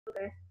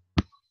today?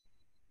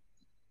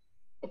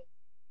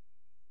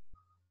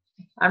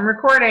 I'm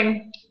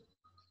recording.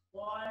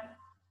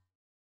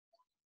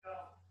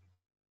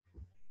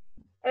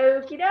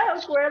 Okie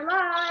doke, we're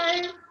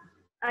live.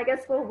 I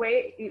guess we'll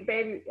wait,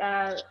 baby.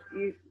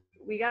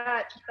 We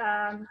got,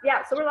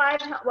 yeah, so we're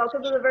live.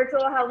 Welcome to the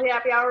virtual healthy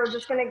happy hour. We're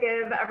just going to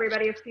give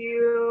everybody a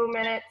few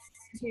minutes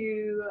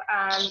to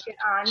get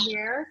on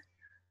here.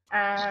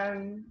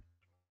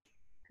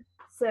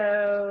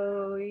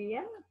 So,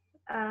 yeah,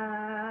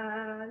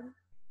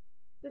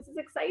 this is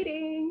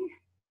exciting.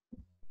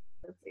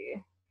 Let's see.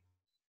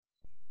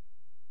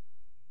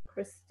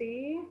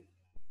 Christy.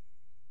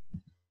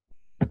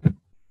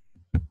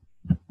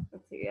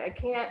 Let's see, I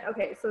can't,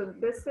 okay, so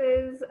this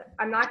is,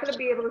 I'm not going to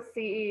be able to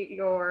see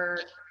your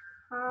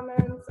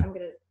comments. I'm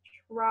going to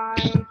try,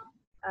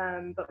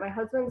 but my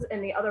husband's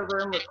in the other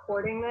room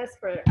recording this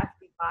for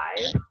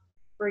FB5.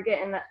 We're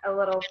getting a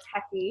little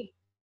techie.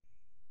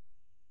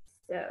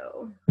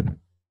 So,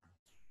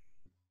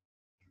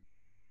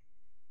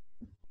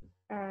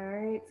 all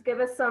right, give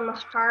us some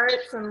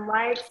hearts and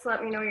likes.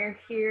 Let me know you're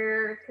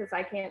here because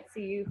I can't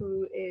see you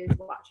who is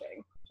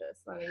watching.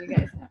 Just letting you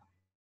guys know.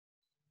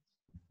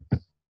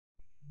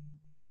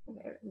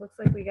 Okay, it looks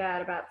like we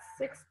got about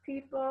 6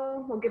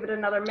 people. We'll give it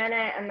another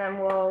minute and then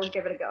we'll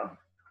give it a go.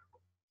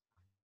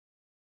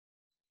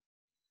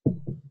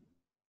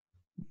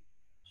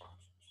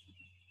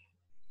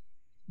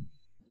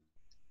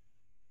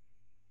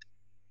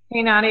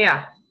 Hey,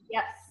 Nadia.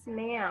 Yes,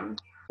 ma'am.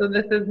 So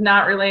this is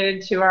not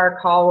related to our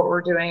call, what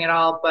we're doing at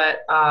all, but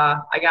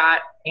I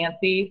got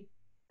antsy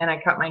and I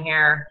cut my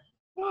hair.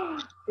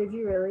 Did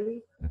you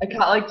really? I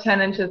cut like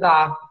 10 inches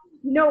off.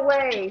 No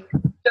way.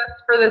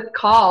 Just for this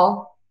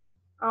call.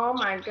 Oh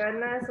my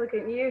goodness, look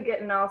at you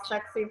getting all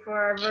sexy for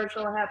our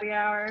virtual happy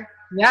hour.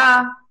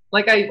 Yeah,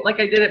 like I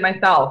did it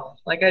myself.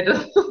 Like I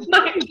just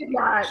like,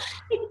 Gosh.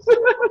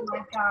 Oh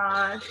my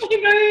gosh.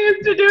 you know, you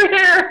used to do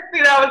hair,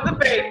 you know, it's a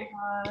fake.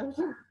 Oh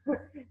my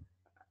gosh.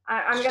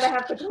 I'm gonna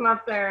have to come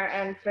up there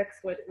and fix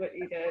what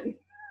you did.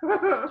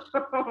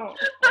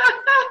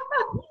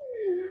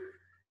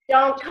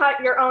 Don't cut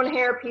your own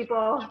hair,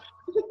 people.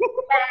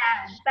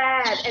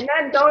 Bad. And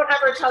then don't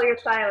ever tell your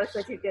stylist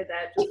that you did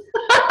that. Just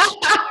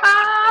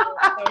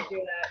don't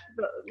do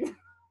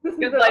that.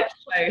 Good life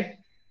advice.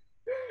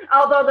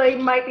 Although they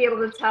might be able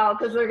to tell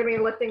because they're gonna be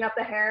lifting up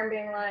the hair and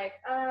being like,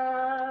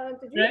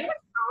 did you cut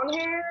your own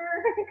hair?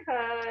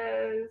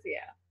 Because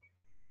yeah.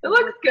 It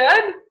looks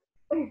good.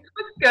 It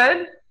looks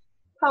good.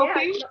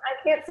 Healthy. Yeah,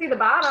 I can't see the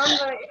bottom,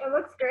 but it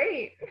looks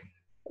great.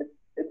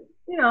 It's,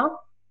 you know.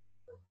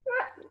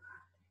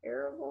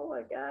 Terrible,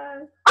 I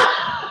guess.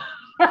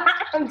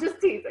 I'm just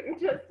teasing.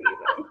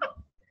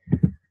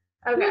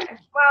 Okay,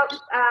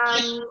 well,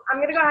 I'm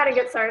going to go ahead and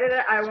get started.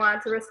 I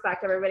want to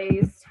respect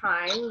everybody's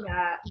time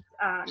that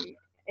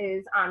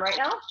is on right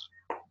now.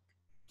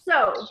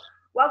 So,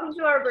 welcome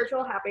to our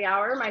virtual happy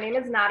hour. My name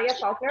is Nadia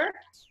Faulkner.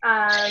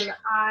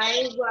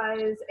 I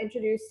was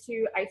introduced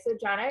to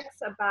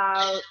Isogenics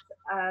about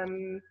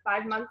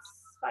 5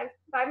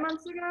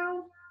 months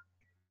ago.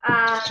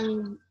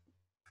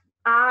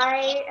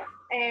 I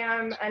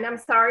am, and I'm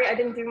sorry I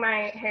didn't do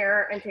my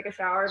hair and take a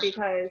shower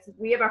because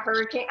we have a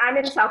hurricane. I'm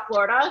in South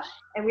Florida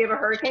and we have a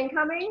hurricane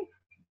coming.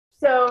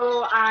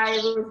 So I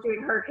was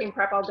doing hurricane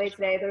prep all day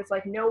today. There's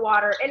like no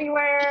water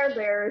anywhere.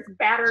 There's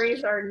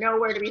batteries are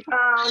nowhere to be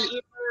found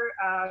either.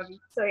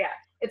 So yeah,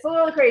 it's a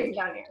little crazy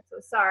down here. So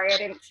sorry I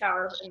didn't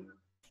shower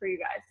for you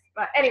guys.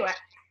 But anyway,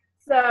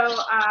 so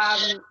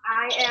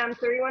I am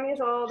 31 years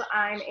old.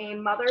 I'm a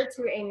mother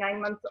to a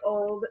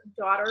 9-month-old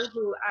daughter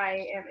who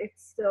I am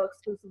still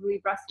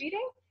exclusively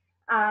breastfeeding.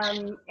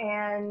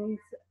 And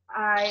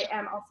I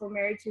am also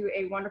married to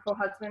a wonderful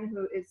husband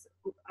who is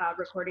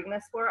recording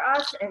this for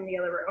us in the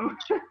other room.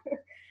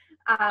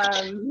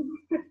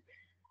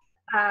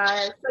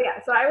 So yeah,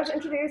 so I was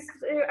introduced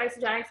to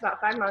Isogenics about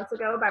 5 months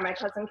ago by my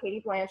cousin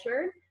Katie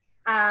Blanchard.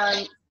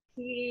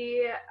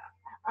 He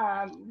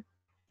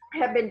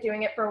had been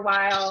doing it for a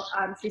while.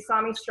 She saw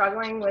me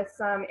struggling with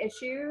some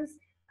issues.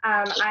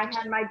 I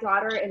had my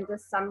daughter in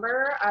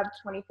December of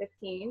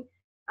 2015,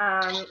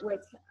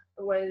 which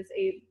was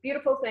a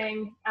beautiful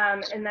thing.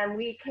 And then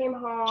we came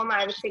home.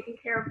 I was taking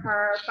care of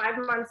her 5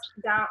 months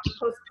down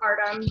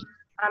postpartum.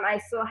 I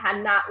still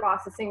had not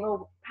lost a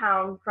single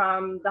pound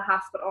from the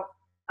hospital.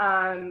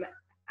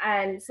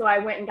 And so I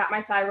went and got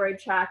my thyroid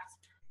checked.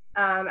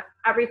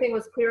 Everything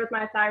was clear with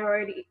my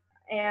thyroid.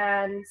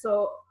 And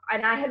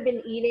I had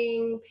been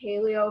eating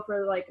paleo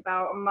for like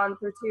about a month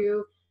or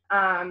two.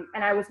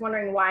 And I was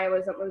wondering why I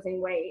wasn't losing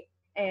weight.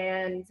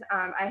 And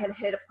I had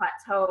hit a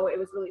plateau. It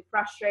was really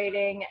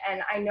frustrating.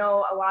 And I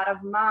know a lot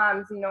of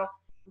moms, you know,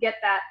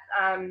 get that,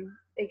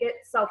 they get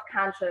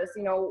self-conscious,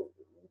 you know,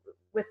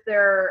 with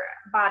their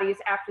bodies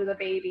after the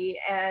baby.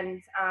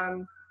 And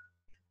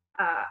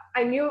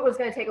I knew it was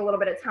going to take a little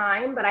bit of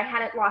time, but I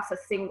hadn't lost a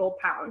single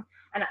pound.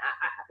 And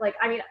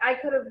I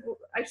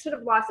should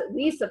have lost at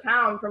least a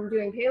pound from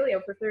doing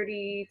paleo for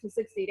 30 to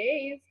 60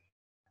 days.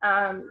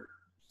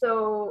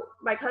 So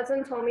my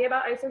cousin told me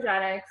about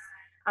Isogenics.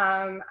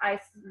 I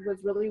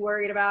was really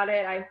worried about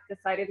it. I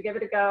decided to give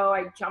it a go.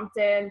 I jumped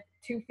in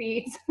 2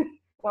 feet,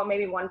 well,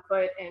 maybe 1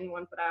 foot in,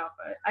 1 foot out,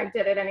 but I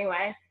did it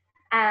anyway.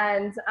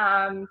 And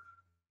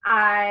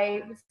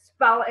I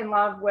fell in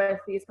love with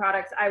these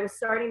products. I was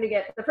starting to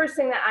get, the first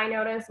thing that I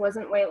noticed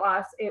wasn't weight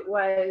loss. It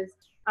was,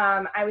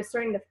 I was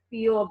starting to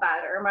feel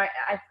better.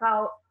 I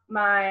felt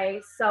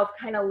myself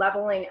kind of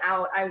leveling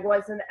out. I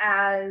wasn't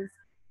as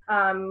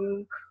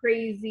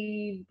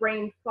crazy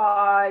brain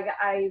fog.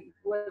 I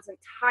wasn't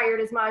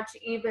tired as much.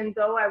 Even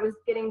though I was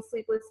getting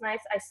sleepless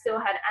nights, I still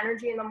had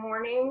energy in the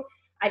morning.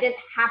 I didn't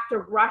have to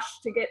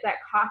rush to get that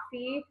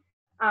coffee.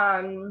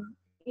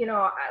 You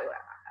know,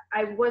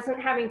 I wasn't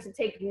having to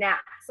take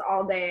naps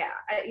all day,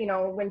 you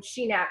know, when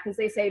she napped, because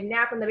they say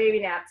nap when the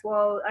baby naps.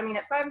 Well, I mean,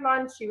 at 5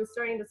 months, she was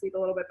starting to sleep a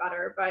little bit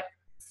better, but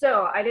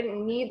still, I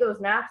didn't need those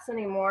naps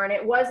anymore. And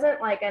it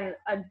wasn't like a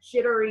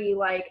jittery,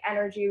 like,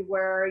 energy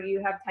where you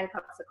have 10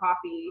 cups of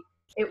coffee.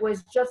 It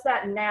was just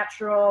that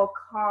natural,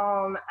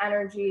 calm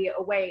energy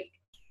awake.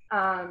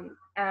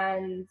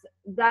 And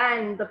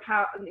then the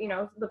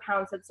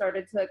pounds had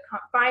started to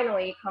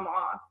finally come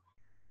off.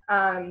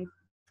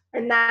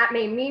 And that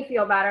made me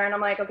feel better. And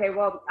I'm like, okay,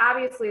 well,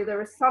 obviously there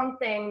was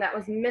something that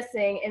was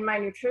missing in my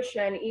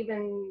nutrition,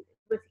 even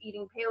with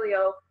eating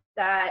paleo,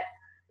 that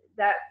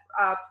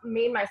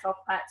made myself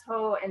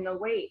plateau in the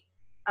weight.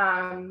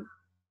 Yeah,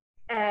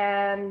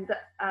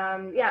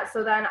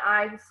 so then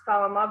I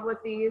fell in love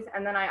with these.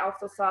 And then I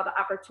also saw the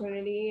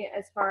opportunity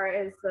as far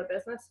as the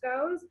business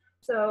goes.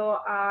 So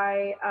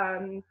I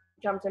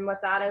jumped in with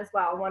that as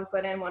well. 1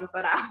 foot in, 1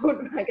 foot out.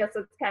 I guess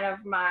it's kind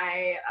of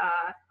my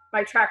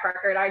track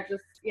record. I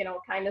just, you know,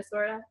 kind of,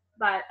 sort of,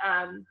 but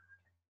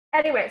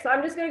anyway, so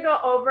I'm just going to go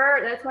over,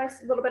 that's my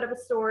little bit of a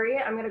story.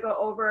 I'm going to go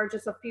over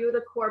just a few of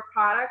the core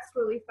products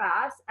really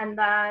fast. And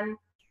then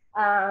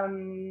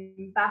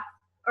Beth,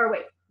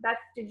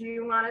 did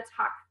you want to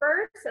talk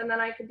first? And then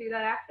I could do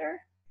that after?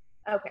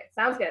 Okay,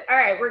 sounds good. All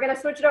right, we're going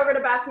to switch it over to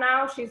Beth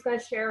now. She's going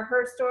to share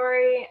her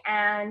story,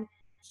 and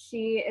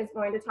she is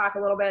going to talk a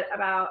little bit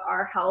about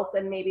our health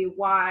and maybe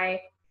why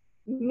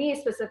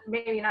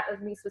maybe not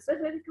as me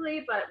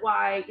specifically, but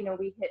why, you know,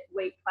 we hit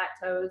weight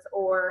plateaus,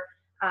 or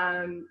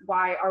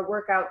why our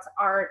workouts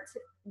aren't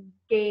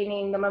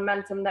gaining the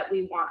momentum that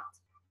we want,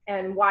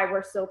 and why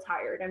we're still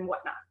tired and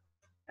whatnot.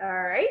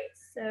 All right,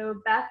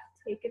 so Beth,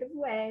 take it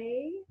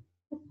away.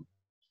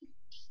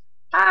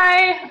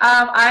 Hi,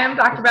 I am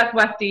Dr. Beth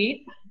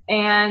Westy,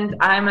 and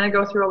I'm going to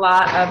go through a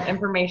lot of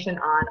information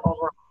on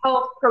overall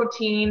health,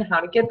 protein,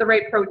 how to get the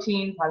right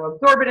protein, how to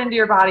absorb it into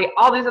your body,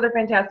 all these other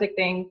fantastic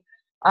things.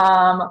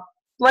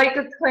 Slight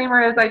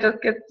disclaimer as I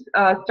just get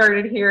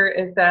started here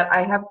is that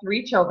I have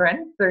 3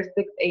 children. They're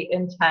 6, 8,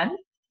 and 10,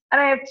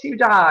 and I have 2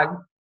 dogs.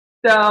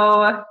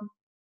 So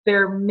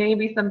there may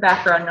be some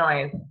background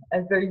noise,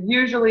 as there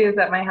usually is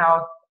at my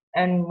house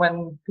and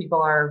when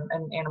people are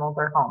and animals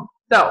are home.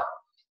 So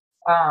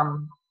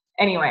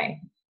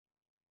anyway,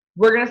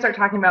 we're going to start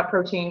talking about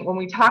protein. When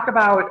we talk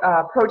about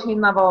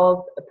protein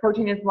levels,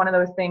 protein is one of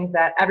those things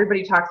that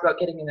everybody talks about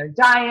getting in their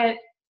diet.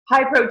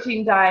 High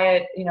protein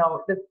diet, you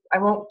know, I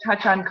won't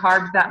touch on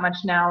carbs that much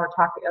now or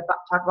talk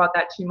about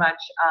that too much.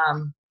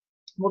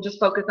 We'll just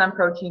focus on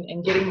protein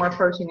and getting more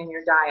protein in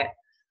your diet.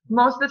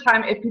 Most of the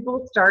time, if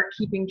people start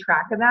keeping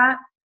track of that,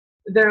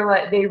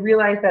 they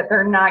realize that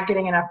they're not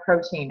getting enough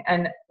protein.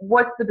 And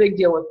what's the big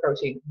deal with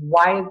protein?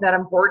 Why is that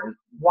important?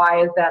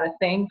 Why is that a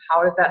thing?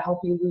 How does that help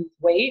you lose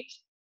weight?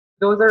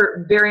 Those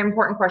are very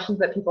important questions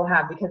that people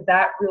have, because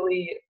that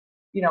really,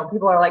 you know,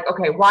 people are like,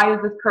 okay, why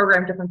is this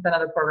program different than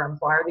other programs?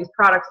 Why are these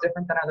products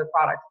different than other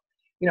products?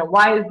 You know,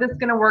 why is this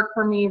going to work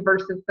for me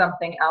versus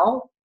something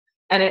else?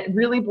 And it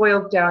really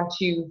boils down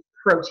to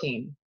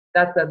protein.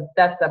 That's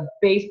a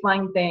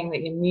baseline thing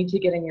that you need to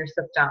get in your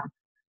system.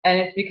 And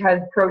it's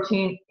because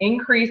protein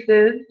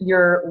increases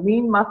your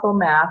lean muscle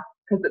mass,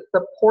 because it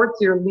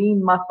supports your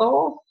lean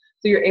muscles.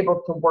 So you're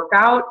able to work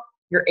out,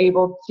 you're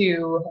able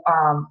to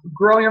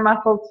grow your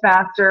muscles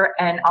faster,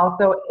 and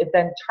also it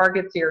then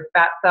targets your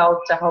fat cells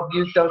to help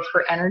use those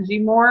for energy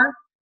more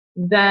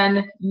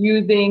than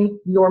using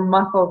your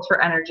muscles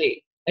for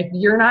energy. If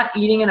you're not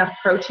eating enough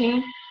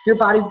protein, your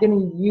body's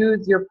going to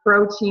use your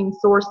protein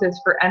sources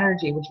for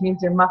energy, which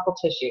means your muscle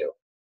tissue.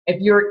 If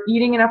you're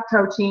eating enough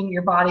protein,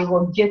 your body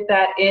will get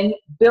that in,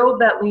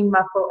 build that lean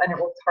muscle, and it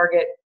will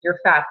target your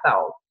fat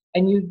cells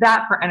and use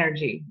that for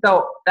energy.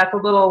 So that's a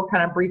little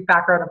kind of brief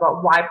background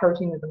about why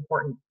protein is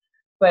important.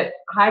 But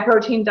high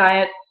protein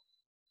diets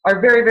are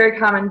very, very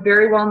common,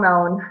 very well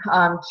known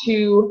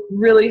to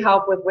really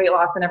help with weight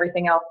loss and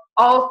everything else.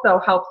 Also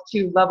helps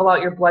to level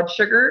out your blood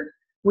sugar,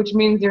 which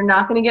means you're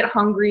not going to get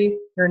hungry.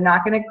 You're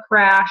not going to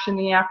crash in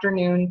the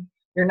afternoon.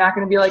 You're not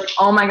going to be like,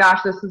 oh my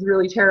gosh, this is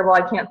really terrible.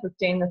 I can't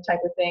sustain this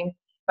type of thing.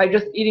 By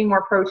just eating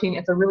more protein,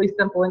 it's a really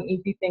simple and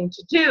easy thing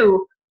to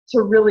do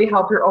to really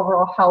help your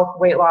overall health,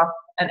 weight loss,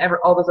 and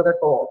all those other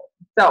goals.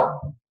 So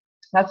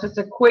that's just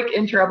a quick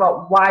intro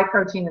about why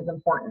protein is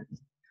important.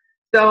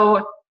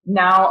 So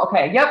now,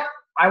 okay, yep,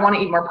 I want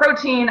to eat more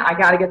protein. I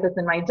got to get this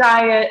in my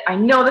diet. I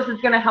know this is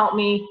going to help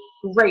me.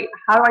 Great.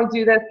 How do I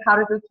do this? How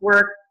does this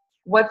work?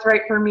 What's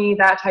right for me?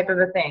 That type of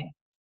a thing.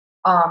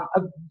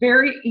 A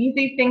very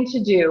easy thing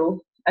to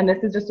do, and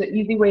this is just an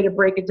easy way to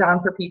break it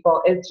down for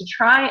people, is to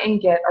try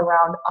and get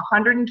around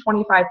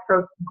 125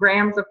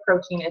 grams of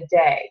protein a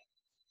day.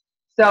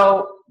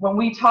 So when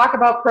we talk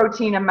about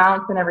protein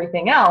amounts and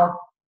everything else,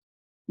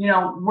 you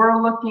know,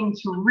 we're looking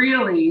to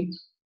really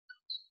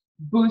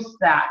boost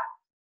that.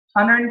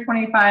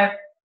 125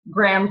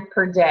 grams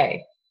per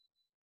day.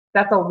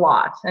 That's a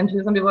lot. And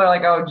some people are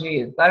like, oh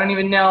geez, I don't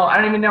even know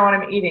what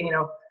I'm eating. You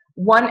know,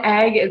 one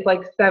egg is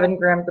like 7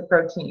 grams of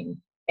protein.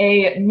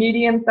 A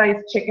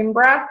medium-sized chicken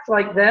breast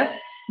like this,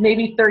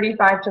 maybe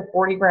 35 to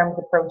 40 grams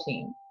of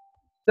protein.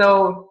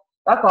 So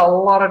that's a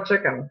lot of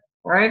chicken,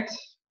 right?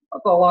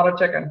 That's a lot of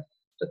chicken.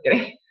 Just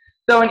kidding.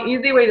 So an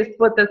easy way to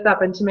split this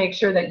up and to make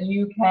sure that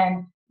you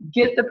can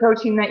get the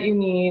protein that you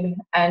need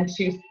and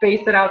to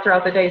space it out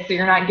throughout the day so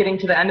you're not getting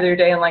to the end of your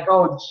day and like,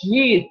 oh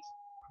geez,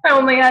 I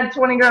only had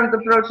 20 grams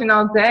of protein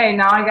all day.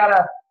 Now I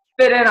gotta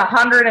fit in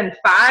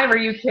 105. Are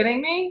you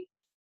kidding me?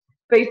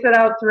 Space it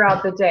out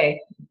throughout the day.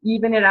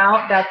 Even it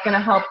out. That's gonna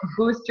help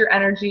boost your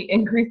energy,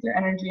 increase your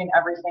energy, and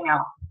everything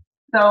else.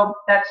 So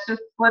that's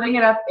just splitting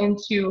it up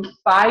into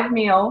 5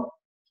 meals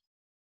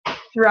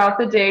throughout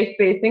the day,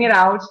 spacing it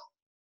out.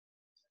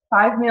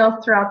 5 meals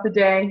throughout the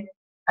day,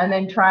 and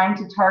then trying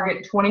to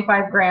target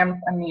 25 grams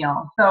a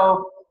meal.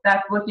 So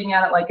that's looking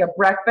at it like a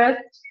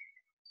breakfast,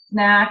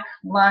 snack,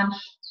 lunch,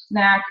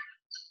 snack,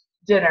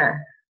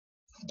 dinner.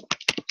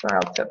 Sorry,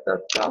 I'll tip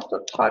this just a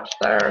touch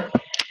there.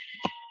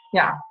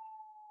 Yeah,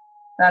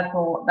 that's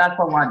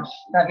a lunch.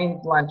 That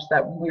means lunch,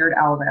 that weird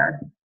L there.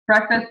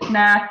 Breakfast,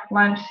 snack,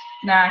 lunch,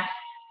 snack,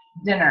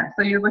 dinner.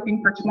 So you're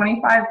looking for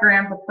 25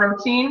 grams of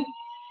protein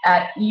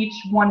at each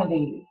one of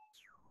these.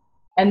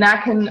 And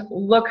that can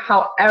look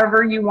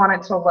however you want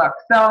it to look.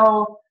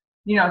 So,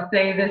 you know,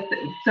 say this,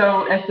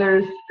 so if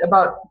there's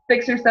about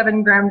 6 or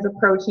 7 grams of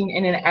protein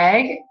in an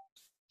egg,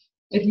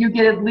 if you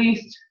get at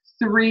least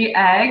 3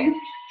 eggs,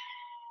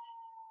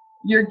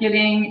 you're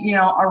getting, you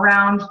know,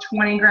 around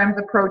 20 grams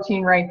of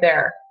protein right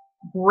there.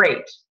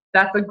 Great.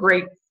 That's a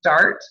great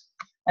start.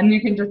 And you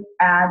can just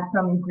add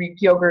some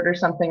Greek yogurt or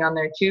something on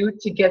there too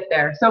to get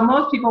there. So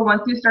most people,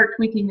 once you start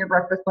tweaking your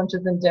breakfast,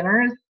 lunches, and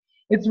dinners,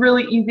 it's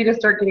really easy to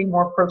start getting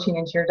more protein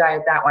into your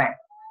diet that way.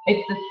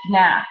 It's the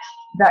snacks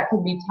that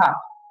can be tough.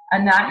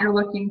 And that you're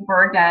looking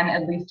for, again,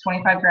 at least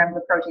 25 grams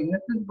of protein.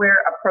 This is where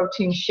a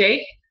protein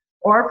shake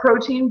or a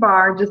protein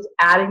bar, just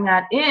adding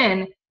that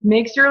in,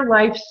 makes your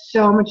life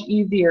so much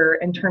easier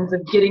in terms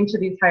of getting to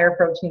these higher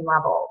protein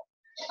levels.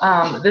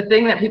 The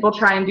thing that people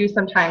try and do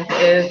sometimes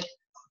is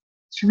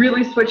to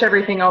really switch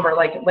everything over,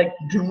 like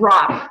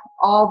drop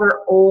all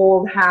their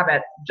old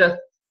habits, just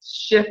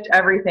shift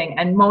everything.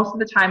 And most of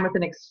the time with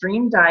an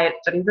extreme diet,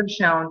 studies have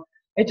shown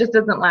it just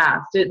doesn't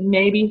last. It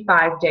may be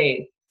 5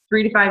 days.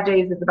 3 to 5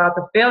 days is about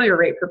the failure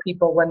rate for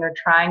people when they're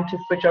trying to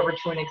switch over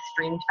to an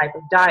extreme type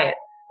of diet.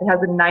 It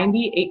has a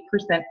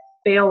 98%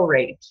 fail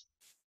rate.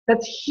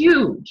 That's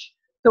huge.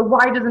 So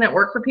why doesn't it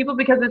work for people?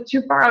 Because it's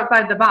too far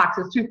outside the box.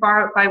 It's too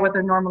far outside what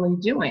they're normally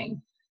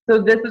doing. So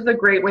this is a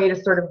great way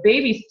to sort of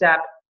baby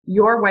step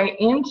your way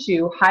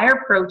into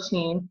higher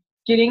protein,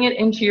 getting it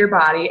into your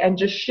body, and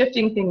just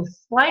shifting things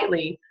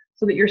slightly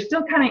so that you're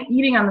still kind of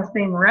eating on the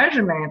same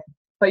regimen,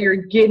 but you're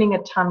getting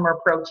a ton more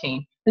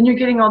protein. Then you're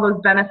getting all those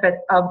benefits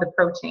of the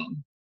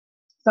protein.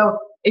 So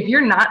if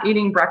you're not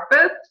eating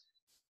breakfast,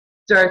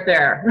 start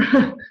there.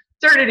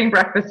 Start eating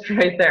breakfast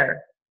right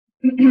there.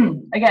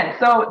 Again,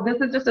 so this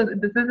is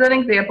an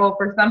example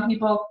for some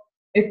people.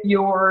 If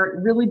you're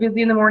really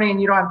busy in the morning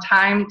and you don't have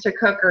time to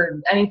cook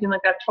or anything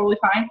like that, totally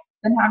fine.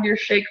 Then have your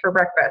shake for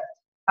breakfast.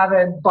 Have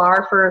a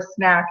bar for a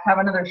snack, have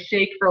another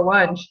shake for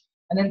lunch,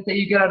 and then say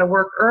you get out of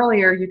work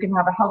earlier, you can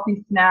have a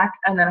healthy snack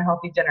and then a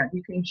healthy dinner.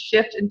 You can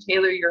shift and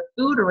tailor your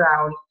food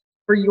around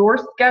for your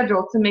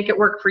schedule to make it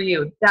work for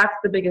you. That's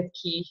the biggest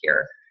key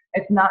here.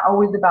 It's not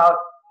always about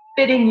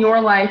fitting your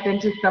life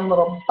into some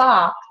little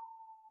box.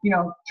 You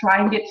know,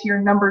 try and get to your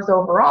numbers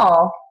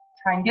overall.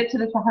 Try and get to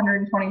this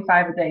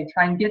 125 a day.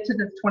 Try and get to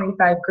this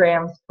 25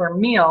 grams per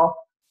meal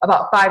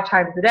about 5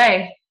 times a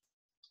day.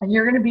 And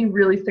you're going to be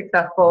really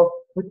successful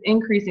with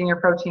increasing your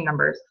protein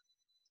numbers.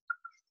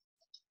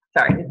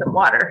 Sorry, I need some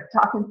water.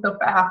 Talking so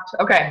fast.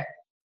 Okay.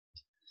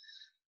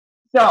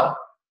 So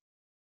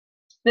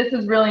this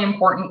is really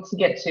important to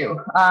get to.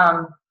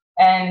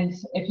 And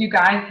if you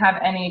guys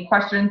have any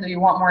questions or you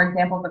want more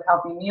examples of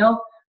healthy meals,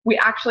 we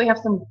actually have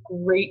some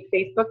great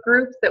Facebook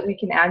groups that we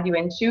can add you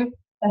into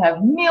that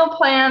have meal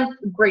plans,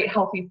 great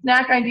healthy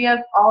snack ideas,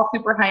 all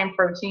super high in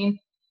protein,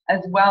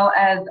 as well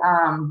as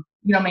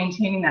you know,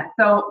 maintaining that.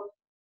 So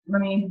let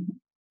me,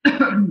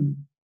 when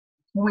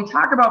we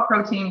talk about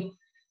protein,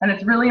 and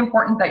it's really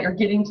important that you're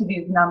getting to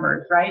these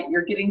numbers, right?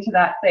 You're getting to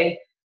that, say,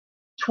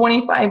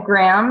 25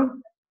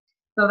 grams.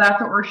 So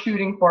that's what we're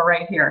shooting for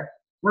right here.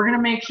 We're going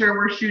to make sure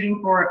we're shooting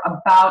for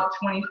about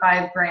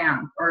 25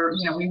 grams, or,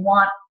 you know, we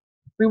want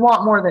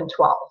more than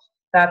 12.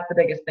 That's the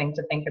biggest thing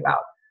to think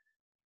about.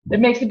 It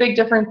makes a big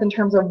difference in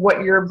terms of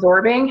what you're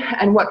absorbing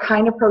and what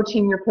kind of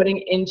protein you're putting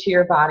into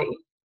your body.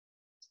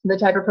 The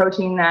type of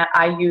protein that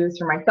I use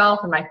for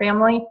myself and my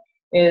family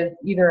is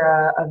either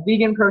a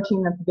vegan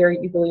protein that's very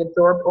easily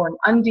absorbed or an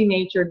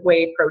undenatured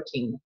whey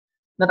protein.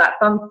 Now that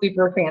sounds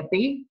super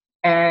fancy,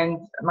 and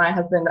my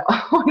husband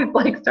always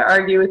likes to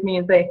argue with me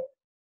and say,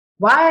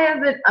 why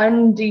is it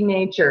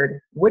undenatured?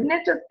 Wouldn't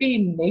it just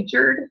be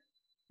natured?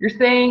 You're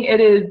saying it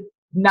is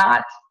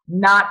not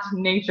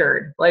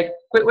natured. Like,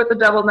 quit with the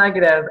double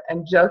negative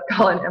and just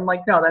call it. I'm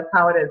like, no, that's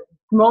how it is.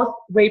 Most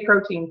whey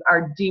proteins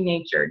are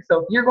denatured.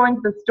 So if you're going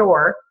to the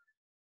store,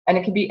 and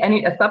it can be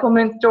a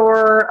supplement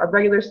store, a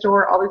regular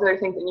store, all these other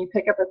things, and you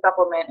pick up a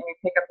supplement and you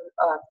pick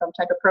up some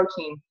type of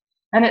protein,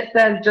 and it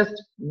says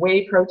just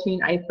whey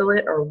protein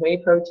isolate or whey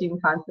protein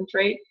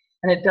concentrate,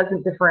 and it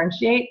doesn't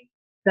differentiate,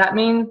 that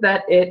means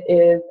that it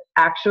is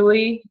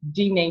actually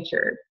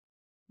denatured.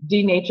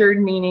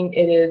 Denatured meaning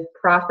it is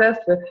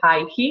processed with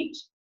high heat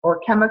or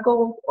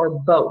chemicals or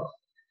both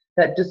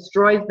that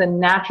destroys the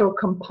natural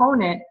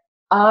component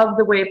of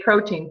the whey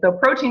protein. So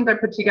proteins are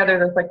put together,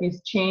 there's like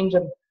these change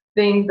of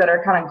things that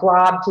are kind of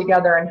globbed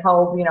together and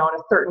held, in a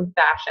certain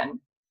fashion.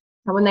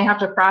 And when they have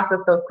to process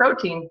those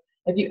proteins,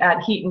 if you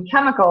add heat and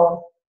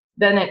chemicals,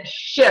 then it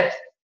shifts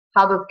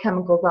how those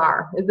chemicals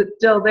are. Is it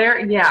still there?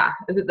 Yeah.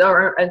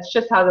 Or it's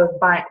just how those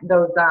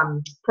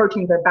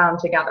proteins are bound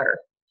together.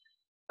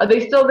 Are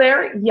they still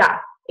there? Yeah.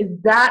 Is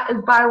that as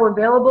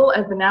bioavailable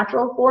as the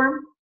natural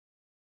form?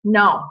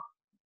 No.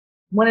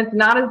 When it's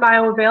not as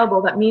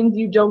bioavailable, that means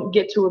you don't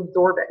get to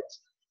absorb it.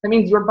 That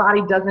means your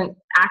body doesn't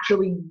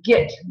actually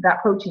get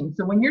that protein.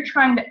 So when you're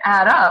trying to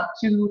add up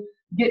to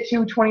get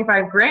to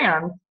 25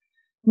 grams,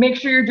 make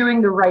sure you're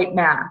doing the right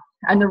math.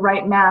 And the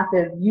right math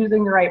is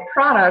using the right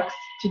products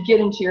to get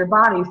into your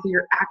body so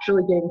you're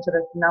actually getting to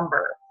this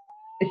number.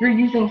 If you're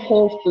using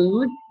whole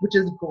food, which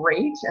is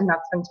great, and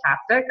that's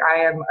fantastic. I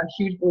am a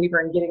huge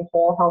believer in getting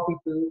whole, healthy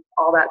food,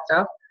 all that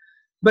stuff.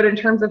 But in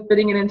terms of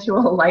fitting it into a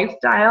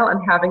lifestyle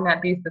and having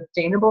that be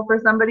sustainable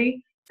for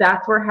somebody,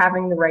 that's where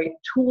having the right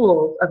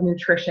tools of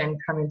nutrition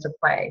come into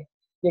play.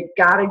 You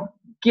gotta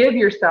give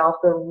yourself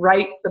the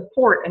right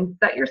support and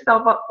set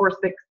yourself up for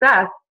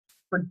success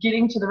for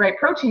getting to the right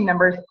protein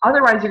numbers.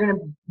 Otherwise, you're gonna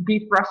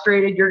be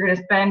frustrated. You're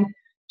gonna spend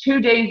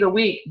 2 days a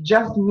week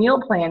just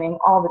meal planning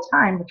all the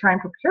time to try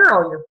and prepare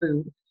all your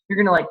food.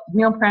 You're gonna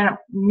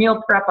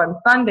meal prep on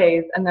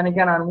Sundays and then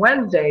again on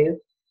Wednesdays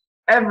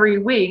every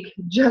week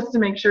just to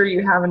make sure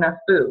you have enough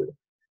food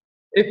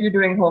if you're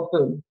doing whole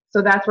food.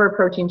 So that's where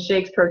protein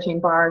shakes, protein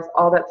bars,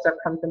 all that stuff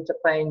comes into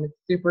play, and it's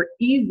super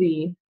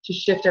easy to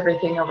shift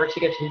everything over to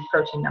get to these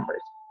protein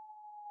numbers.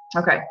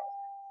 Okay,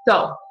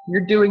 so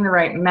you're doing the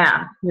right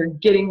math. You're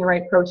getting the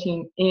right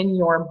protein in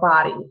your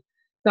body.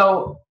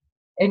 So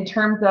in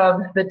terms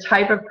of the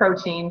type of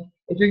protein,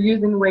 if you're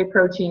using whey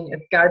protein,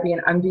 it's got to be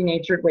an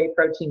undenatured whey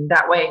protein.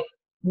 That way,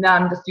 now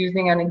I'm just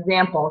using an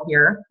example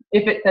here.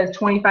 If it says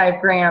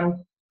 25 grams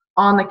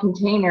on the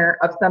container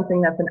of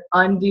something that's an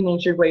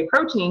undenatured whey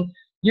protein,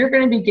 you're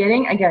going to be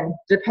getting, again,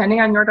 depending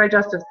on your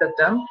digestive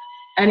system,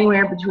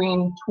 anywhere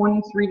between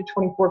 23 to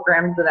 24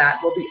 grams of that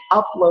will be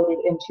uploaded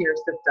into your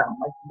system.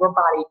 Like your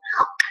body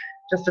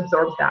just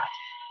absorbs that.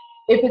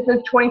 If it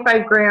says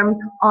 25 grams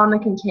on the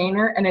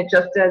container and it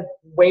just says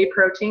whey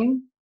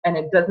protein and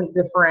it doesn't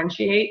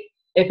differentiate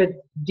if it's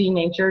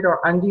denatured or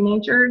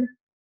undenatured,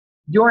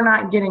 you're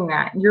not getting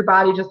that. Your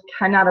body just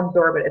cannot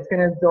absorb it. It's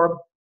going to absorb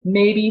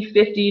maybe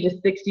 50 to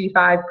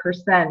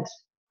 65%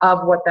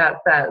 of what that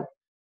says.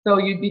 So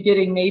you'd be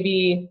getting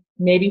maybe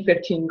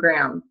 15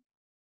 grams.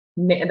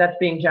 That's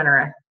being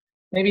generous.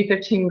 Maybe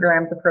 15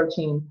 grams of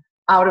protein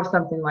out of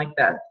something like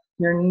this.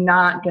 You're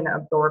not going to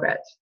absorb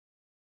it.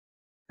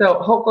 So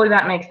hopefully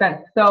that makes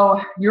sense.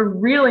 So you're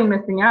really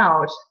missing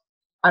out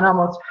on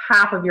almost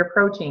half of your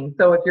protein.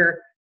 So if you're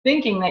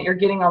thinking that you're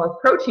getting all this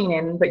protein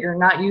in, but you're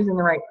not using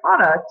the right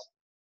product,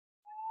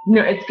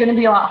 it's going to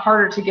be a lot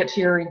harder to get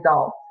to your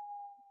results.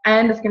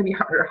 And it's going to be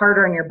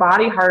harder on your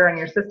body, harder on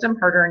your system,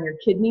 harder on your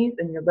kidneys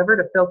and your liver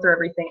to filter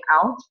everything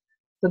out.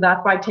 So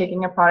that's why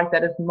taking a product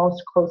that is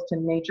most close to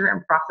nature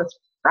and processed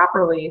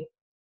properly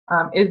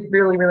is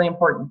really, really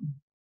important.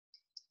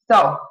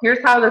 So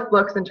here's how this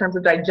looks in terms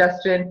of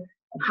digestion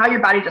and how your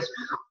body just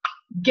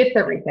gets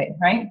everything,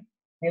 right?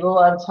 I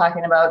love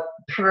talking about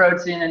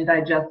protein and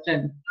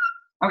digestion.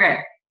 Okay,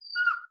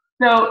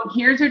 so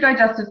here's your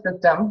digestive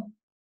system.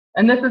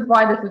 And this is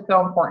why this is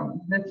so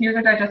important. Here's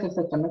your digestive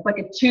system. It's like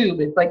a tube.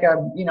 It's like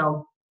a,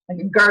 like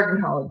a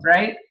garden hose,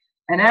 right?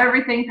 And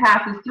everything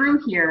passes through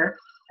here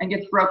and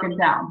gets broken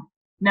down.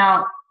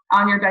 Now,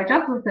 on your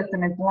digestive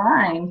system, it's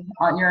lined,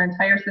 your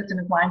entire system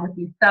is lined with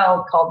these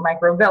cells called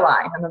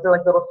microvilli. And those are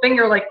like little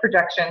finger-like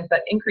projections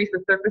that increase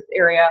the surface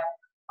area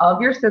of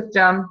your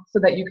system so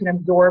that you can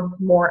absorb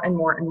more and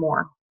more and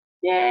more.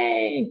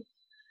 Yay!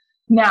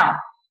 Now,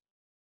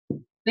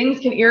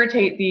 things can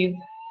irritate these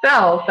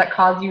cells that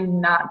cause you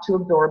not to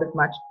absorb as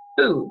much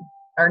food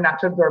or not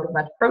to absorb as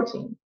much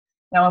protein.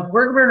 Now, if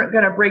we're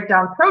going to break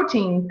down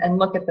proteins and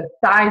look at the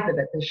size of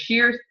it, the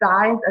sheer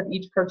size of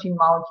each protein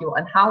molecule,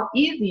 and how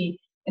easy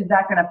is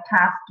that going to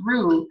pass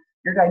through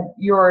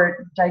your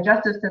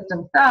digestive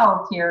system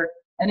cells here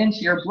and into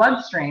your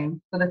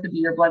bloodstream. So this would be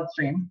your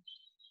bloodstream,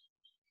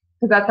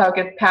 because that's how it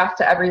gets passed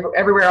to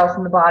everywhere else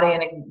in the body,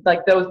 and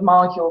like those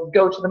molecules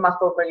go to the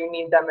muscles where you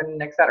need them,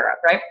 and et cetera,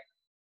 right?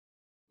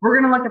 We're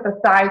going to look at the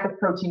size of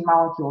protein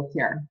molecules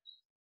here.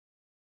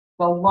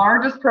 The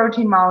largest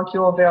protein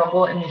molecule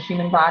available in the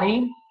human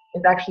body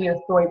is actually a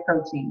soy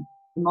protein.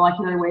 The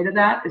molecular weight of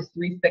that is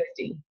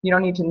 360. You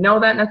don't need to know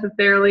that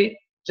necessarily,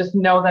 just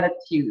know that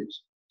it's huge.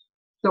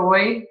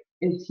 Soy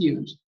is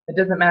huge. It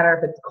doesn't matter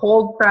if it's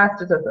cold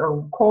pressed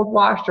or cold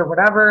washed or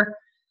whatever,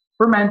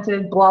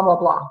 fermented, blah, blah,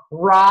 blah.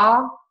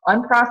 Raw,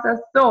 unprocessed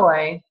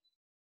soy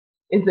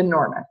is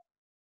enormous.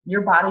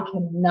 Your body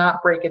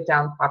cannot break it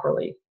down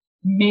properly.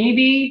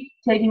 Maybe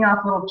taking off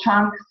little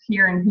chunks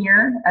here and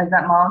here as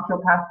that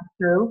molecule passes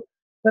through,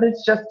 but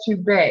it's just too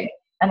big,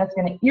 and it's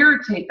going to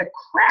irritate the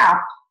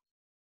crap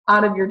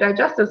out of your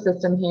digestive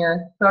system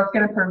here, so it's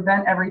going to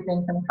prevent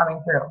everything from coming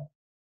through.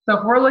 So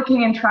if we're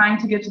looking and trying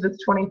to get to this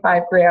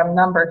 25-gram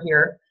number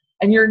here,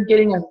 and you're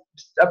getting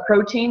a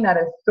protein that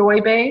is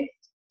soy-based,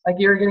 like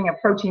you're getting a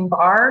protein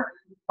bar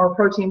or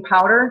protein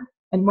powder,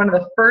 and one of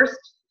the first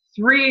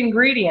 3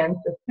 ingredients,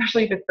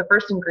 especially if it's the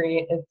first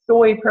ingredient, is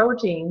soy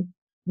protein,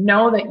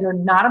 know that you're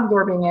not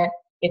absorbing it,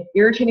 it's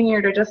irritating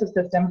your digestive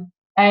system,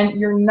 and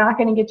you're not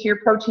going to get to your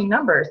protein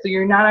number. So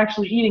you're not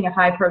actually eating a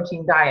high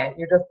protein diet.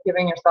 You're just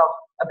giving yourself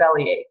a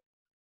bellyache.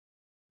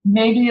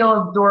 Maybe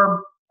you'll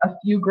absorb a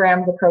few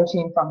grams of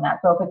protein from that.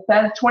 So if it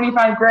says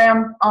 25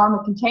 grams on the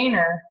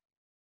container,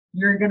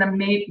 you're going to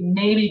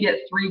maybe get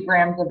 3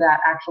 grams of that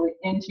actually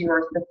into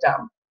your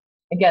system.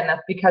 Again,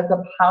 that's because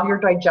of how your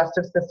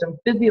digestive system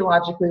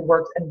physiologically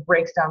works and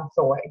breaks down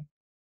soy.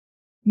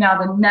 Now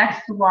the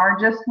next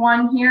largest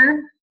one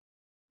here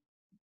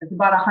is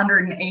about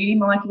 180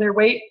 molecular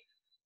weight.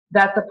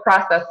 That's a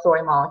processed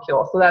soy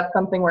molecule. So that's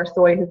something where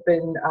soy has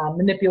been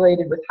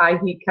manipulated with high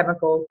heat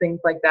chemicals, things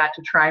like that,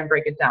 to try and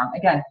break it down.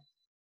 Again,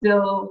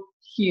 still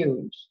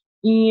huge,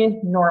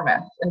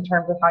 enormous in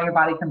terms of how your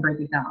body can break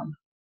it down.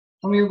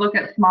 When we look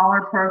at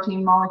smaller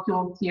protein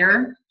molecules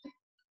here,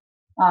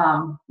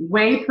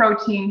 whey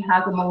protein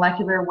has a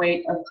molecular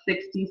weight of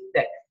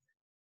 66.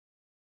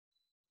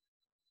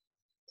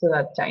 So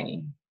that's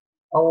tiny,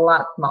 a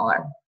lot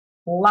smaller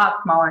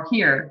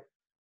here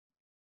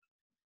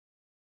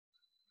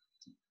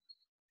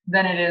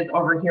than it is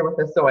over here with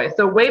the soy.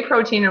 So whey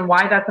protein, and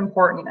why that's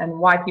important and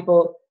why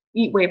people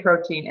eat whey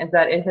protein, is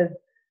that it has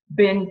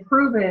been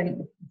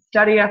proven,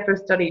 study after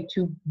study,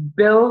 to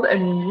build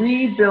and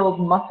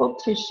rebuild muscle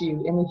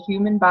tissue in the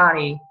human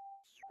body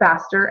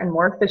faster and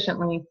more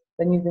efficiently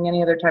than using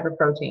any other type of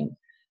protein.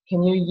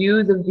 Can you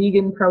use a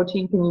vegan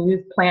protein? Can you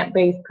use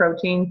plant-based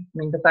protein, I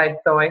mean, besides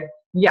soy?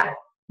 Yes,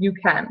 you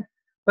can.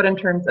 But in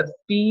terms of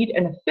speed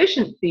and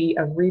efficiency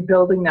of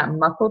rebuilding that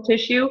muscle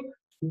tissue,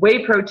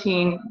 whey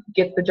protein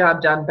gets the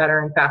job done better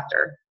and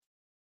faster.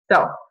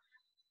 So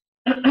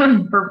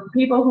for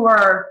people who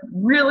are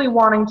really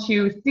wanting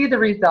to see the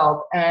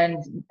results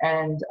and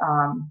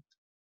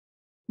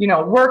you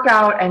know, work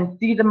out and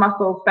see the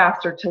muscles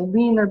faster, to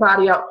lean their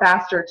body out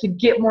faster, to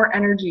get more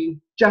energy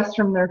just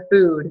from their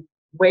food,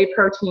 whey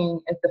protein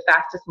is the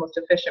fastest, most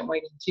efficient way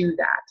to do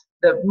that.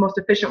 The most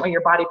efficient way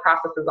your body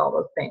processes all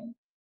those things.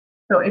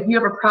 So if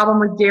you have a problem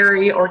with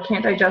dairy or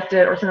can't digest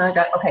it or something like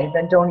that, okay,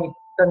 then don't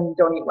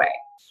eat whey.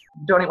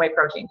 Don't eat whey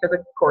protein, because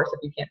of course if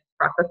you can't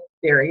process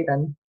dairy,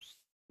 then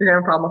you're gonna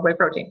have a problem with whey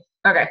protein.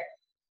 Okay,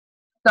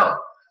 so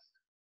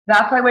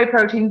that's why whey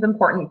protein is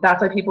important.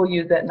 That's why people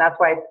use it, and that's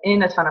why it's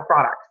in a ton of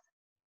products.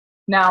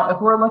 Now, if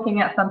we're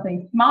looking at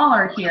something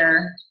smaller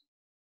here,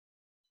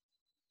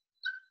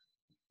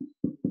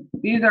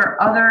 these are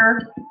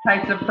other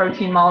types of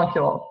protein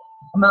molecules.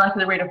 A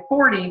molecular weight of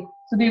 40,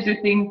 so these are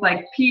things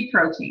like pea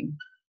protein,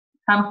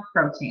 hemp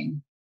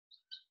protein,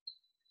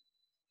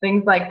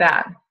 things like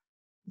that.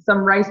 Some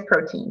rice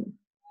protein.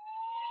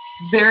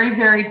 Very,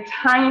 very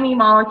tiny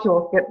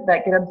molecules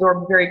that get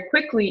absorbed very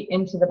quickly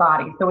into the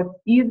body, so it's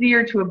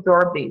easier to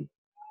absorb these.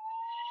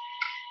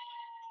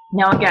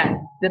 Now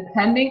again,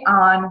 depending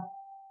on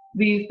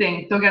these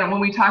things, so again,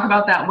 when we talk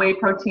about that whey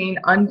protein,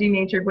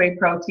 undenatured whey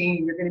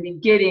protein, you're going to be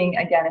getting,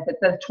 again, if it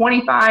says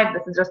 25,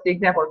 this is just the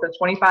example, it says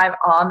 25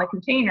 on the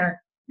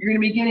container, you're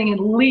going to be getting at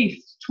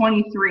least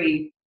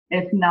 23,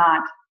 if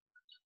not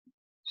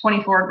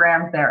 24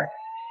 grams there.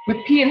 With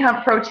pea and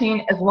hemp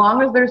protein, as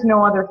long as there's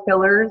no other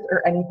fillers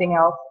or anything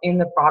else in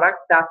the product,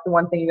 that's the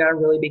one thing you got to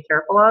really be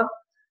careful of.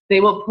 They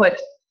will put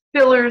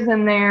fillers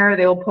in there,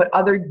 they will put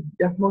other,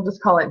 we'll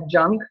just call it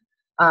junk.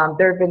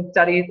 There have been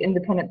studies,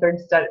 independent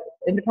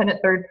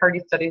third-party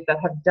studies that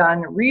have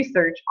done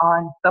research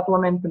on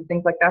supplements and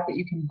things like that that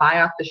you can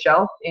buy off the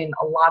shelf in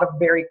a lot of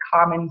very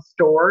common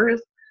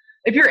stores.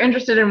 If you're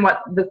interested in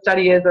what the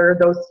study is or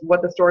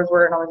what the stores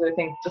were and all those other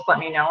things, just let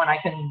me know and I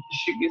can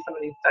shoot you some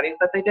of these studies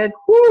that they did.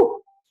 Woo!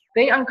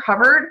 They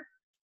uncovered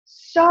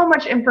so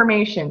much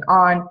information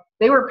on,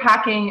 they were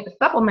packing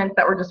supplements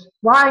that were just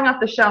flying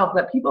off the shelves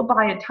that people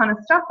buy a ton of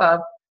stuff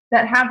of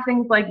that have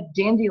things like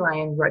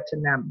dandelion root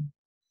in them,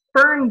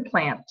 fern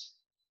plant,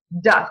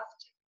 dust,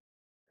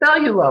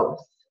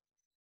 cellulose,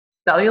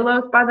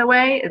 Cellulose, by the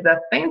way, is a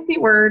fancy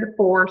word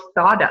for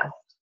sawdust.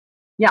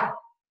 Yeah,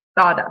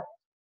 sawdust.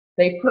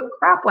 They put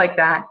crap like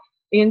that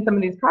in some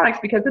of these products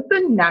because it's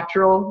a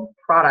natural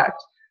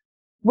product,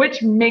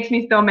 which makes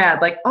me so mad.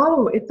 Like,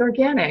 oh, it's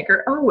organic,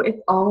 or oh,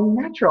 it's all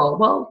natural.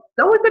 Well,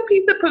 so is a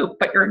piece of poop,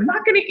 but you're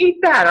not going to eat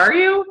that, are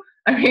you?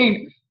 I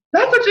mean,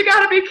 that's what you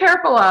got to be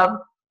careful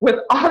of with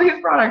all these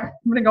products.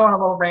 I'm going to go on a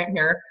little rant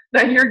here,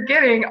 that you're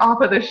getting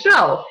off of the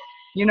shelf,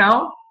 you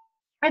know?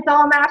 It's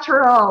all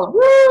natural.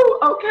 Woo,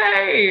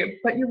 okay.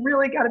 But you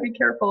really got to be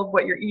careful of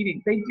what you're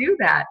eating. They do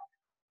that.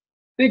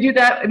 They do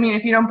that. I mean,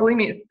 if you don't believe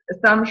me,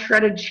 some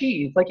shredded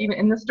cheese, like even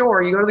in the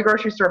store, you go to the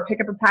grocery store, pick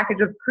up a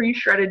package of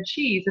pre-shredded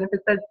cheese, and if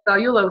it says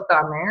cellulose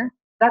on there,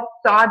 that's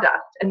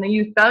sawdust. And they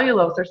use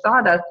cellulose or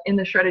sawdust in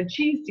the shredded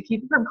cheese to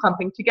keep it from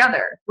clumping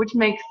together, which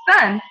makes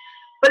sense,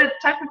 but it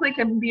technically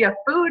can be a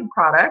food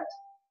product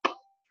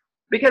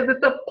because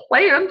it's a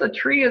plant. A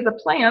tree is a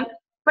plant,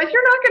 but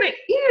you're not going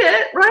to eat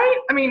it, right?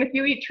 I mean, if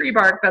you eat tree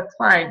bark, that's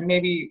fine.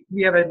 Maybe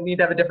we need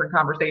to have a different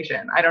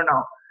conversation. I don't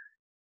know.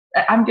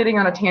 I'm getting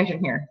on a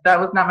tangent here. That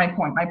was not my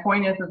point. My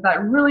point is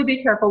that really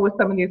be careful with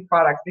some of these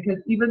products, because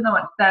even though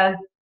it says,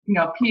 you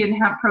know, pea and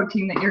hemp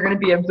protein that you're going to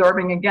be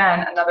absorbing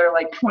again another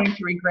like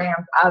 23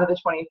 grams out of the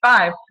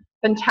 25,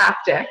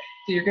 fantastic.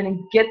 So you're going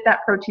to get that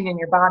protein in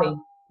your body.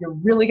 You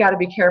really got to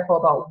be careful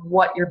about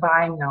what you're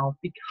buying though,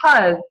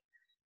 because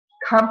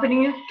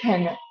companies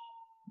can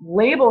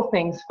label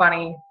things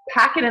funny,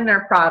 pack it in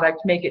their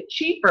product, make it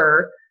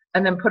cheaper,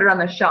 and then put it on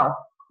the shelf.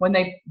 When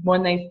they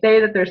say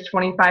that there's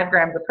 25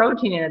 grams of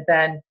protein in it,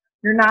 then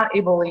you're not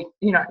able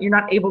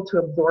to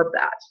absorb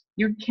that.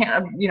 You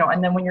can't,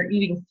 and then when you're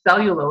eating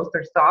cellulose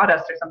or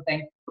sawdust or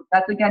something,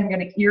 that's again going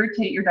to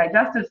irritate your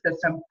digestive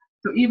system.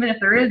 So even if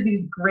there is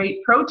these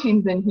great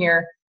proteins in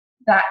here,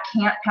 that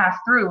can't pass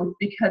through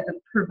because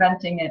it's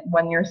preventing it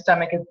when your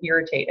stomach is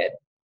irritated.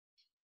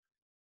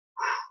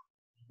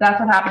 That's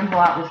what happens a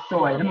lot with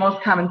soy. The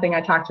most common thing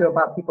I talk to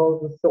about people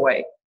is with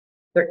soy.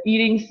 They're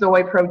eating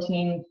soy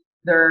protein.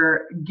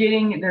 Their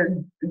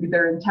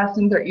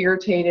intestines are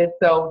irritated.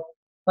 So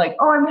like,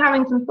 oh, I'm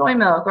having some soy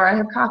milk, or I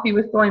have coffee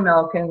with soy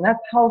milk, and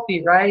that's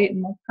healthy, right?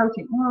 And that's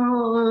protein.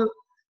 Oh,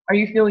 are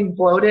you feeling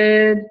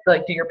bloated?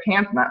 Like, do your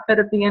pants not fit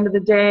at the end of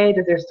the day?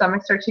 Does your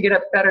stomach start to get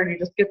upset, or do you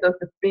just get this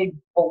big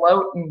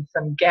bloat and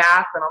some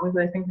gas and all these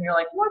other things, and you're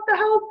like, what the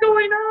hell is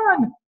going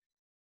on?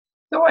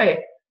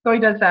 Soy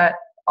does that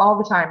all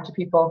the time to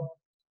people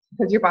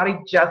because your body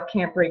just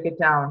can't break it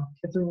down.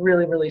 It's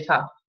really, really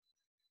tough.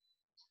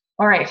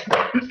 All right,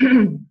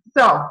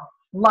 so a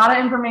lot of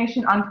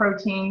information on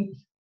protein,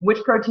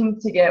 which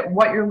proteins to get,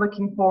 what you're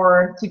looking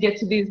for to get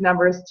to these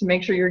numbers, to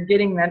make sure you're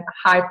getting that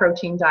high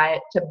protein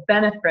diet to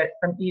benefit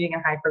from eating a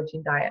high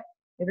protein diet.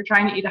 If you're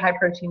trying to eat a high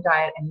protein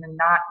diet and you're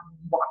not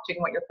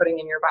watching what you're putting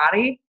in your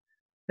body,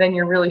 then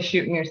you're really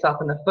shooting yourself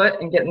in the foot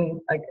and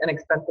getting like an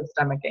expensive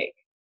stomach ache.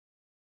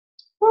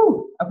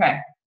 Woo,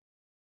 okay,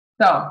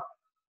 so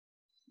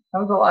that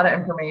was a lot of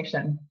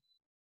information.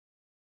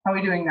 How are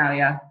we doing,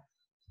 Nadia?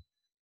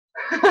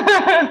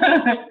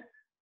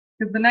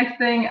 Because the next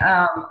thing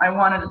I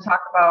wanted to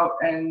talk about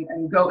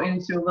and go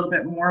into a little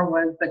bit more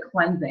was the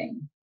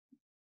cleansing.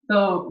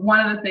 So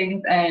one of the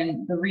things,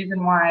 and the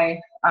reason why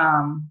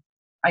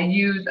I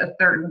use a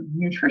certain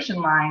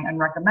nutrition line and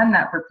recommend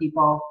that for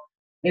people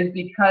is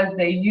because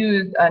they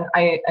use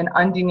an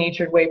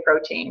undenatured whey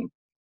protein.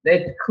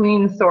 It's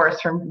clean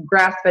source from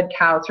grass-fed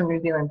cows from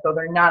New Zealand, so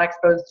they're not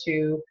exposed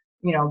to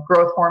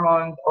growth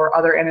hormones or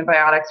other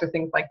antibiotics or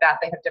things like that.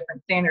 They have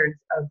different standards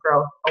of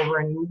growth over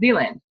in New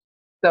Zealand.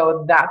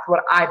 So that's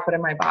what I put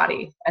in my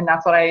body. And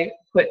that's what I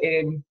put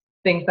in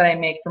things that I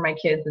make for my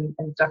kids and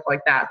stuff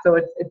like that. So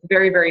it's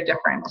very, very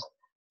different.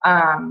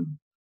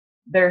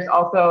 There's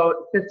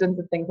also systems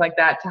and things like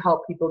that to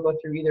help people go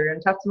through either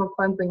intestinal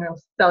cleansing or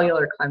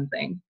cellular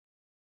cleansing.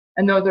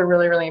 And those are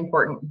really, really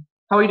important.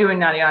 How are we doing,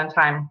 Nadia, on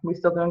time? We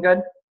still doing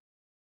good?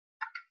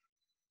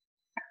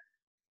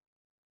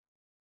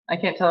 I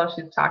can't tell if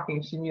she's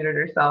talking. She muted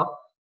herself.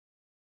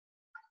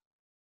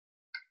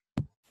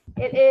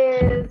 It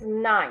is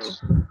 9.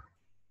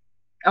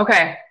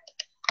 Okay.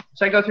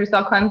 Should I go through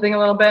cell cleansing a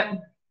little bit?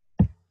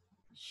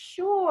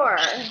 Sure.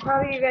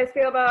 How do you guys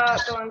feel about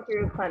going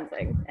through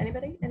cleansing?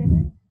 Anybody?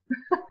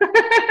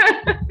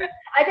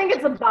 I think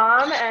it's a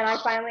bomb, and I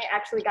finally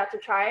actually got to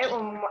try it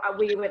when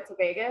we went to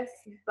Vegas.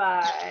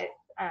 But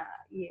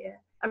yeah,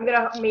 I'm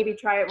gonna maybe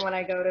try it when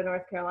I go to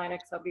North Carolina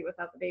because I'll be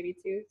without the baby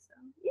too. So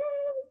yeah.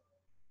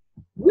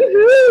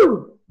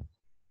 Woohoo!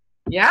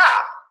 Yeah,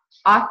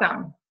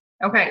 awesome.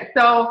 Okay,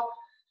 so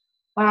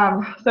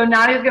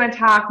Nadia's going to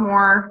talk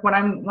more when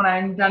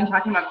I'm done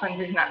talking about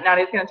cleansing.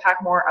 Nadia's going to talk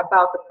more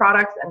about the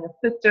products and the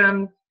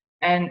systems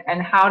and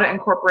how to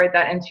incorporate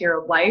that into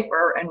your life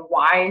and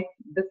why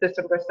the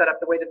systems are set up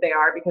the way that they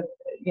are. Because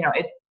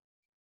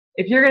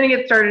if you're going to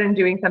get started in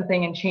doing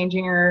something and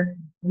changing your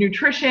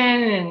nutrition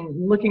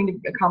and looking to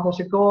accomplish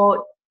a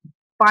goal,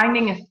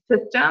 finding a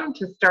system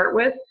to start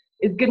with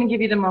is going to give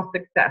you the most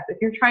success. If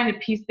you're trying to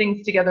piece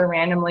things together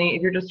randomly,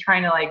 if you're just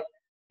trying to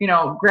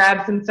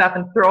grab some stuff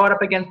and throw it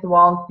up against the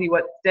wall and see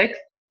what sticks,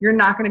 you're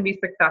not going to be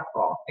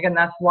successful. Again,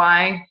 that's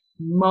why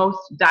most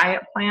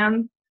diet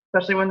plans,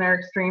 especially when they're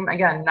extreme,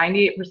 again,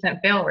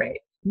 98% fail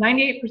rate.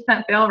 98%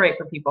 fail rate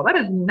for people. That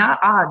is not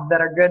odds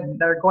that are good,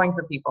 that are going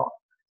for people.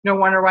 No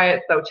wonder why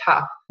it's so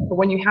tough. But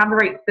when you have the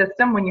right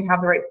system, when you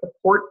have the right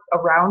support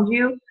around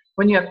you,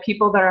 when you have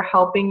people that are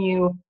helping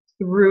you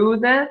through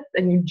this,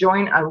 and you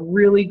join a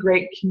really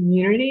great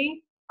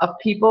community of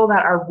people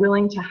that are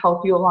willing to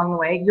help you along the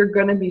way, you're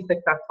going to be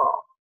successful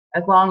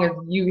as long as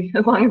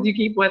you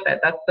keep with it.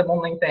 That's the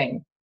only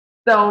thing.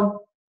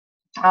 So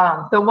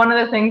one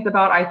of the things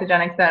about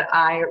Isagenix that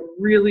I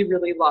really,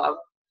 really love,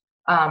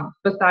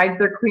 besides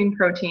their clean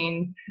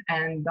protein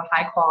and the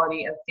high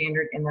quality and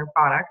standard in their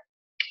products,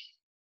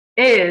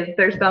 is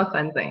their cell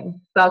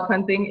cleansing. Cell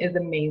cleansing is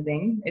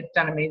amazing. It's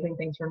done amazing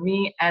things for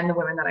me and the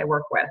women that I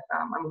work with.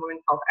 I'm a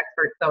women's health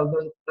expert,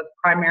 so that's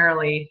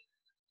primarily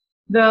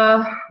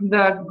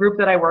the group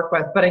that I work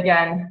with. But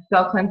again,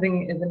 cell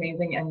cleansing is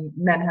amazing, and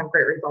men have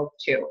great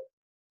results too.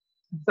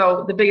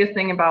 So the biggest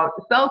thing about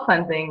cell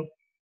cleansing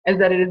is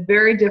that it is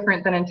very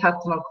different than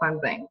intestinal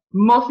cleansing.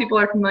 Most people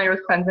are familiar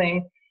with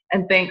cleansing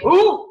and think,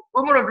 ooh,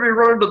 I'm going to be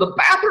running to the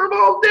bathroom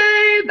all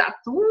day. That's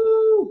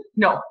woo.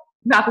 No,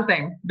 not the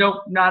same.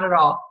 Nope, not at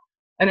all.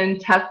 An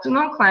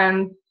intestinal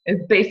cleanse is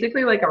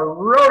basically like a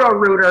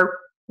roto-rooter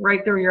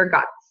right through your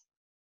guts.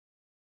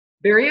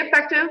 Very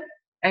effective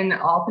and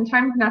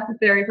oftentimes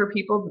necessary for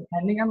people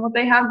depending on what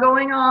they have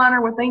going on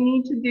or what they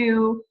need to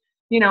do,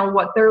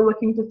 what they're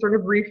looking to sort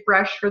of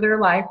refresh for their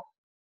life.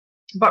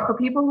 But for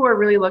people who are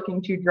really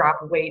looking to drop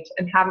weight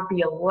and have it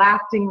be a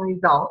lasting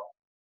result,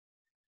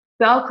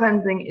 cell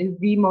cleansing is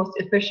the most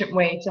efficient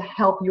way to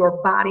help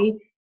your body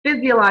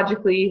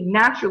physiologically,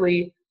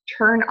 naturally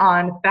turn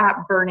on fat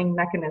burning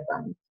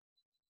mechanisms.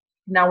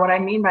 Now, what I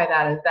mean by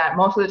that is that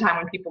most of the time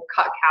when people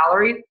cut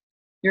calories,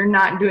 you're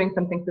not doing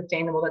something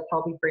sustainable that's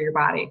healthy for your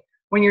body.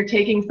 When you're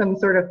taking some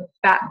sort of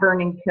fat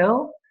burning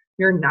pill,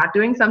 you're not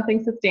doing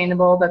something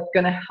sustainable that's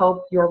going to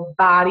help your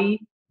body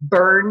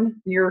burn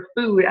your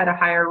food at a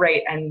higher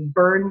rate and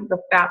burn the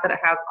fat that it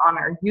has on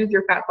it, or use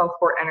your fat cells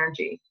for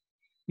energy.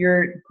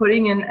 You're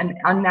putting in an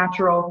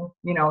unnatural,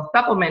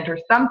 supplement or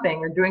something,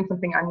 or doing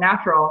something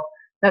unnatural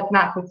that's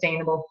not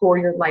sustainable for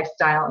your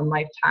lifestyle and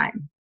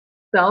lifetime.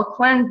 Cell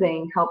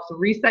cleansing helps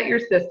reset your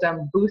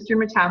system, boost your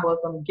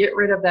metabolism, get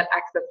rid of that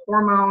excess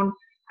hormone,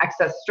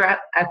 excess stress,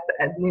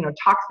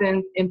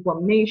 toxins,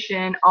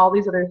 inflammation, all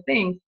these other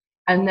things.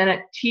 And then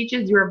it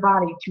teaches your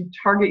body to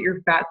target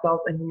your fat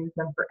cells and use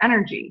them for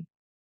energy.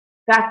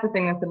 That's the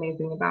thing that's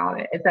amazing about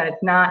it, is that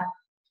it's not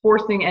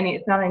forcing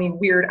it's not any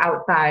weird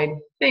outside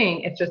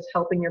thing. It's just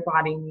helping your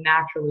body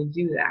naturally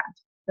do that.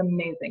 It's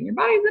amazing. Your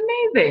body's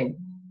amazing.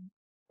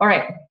 All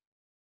right.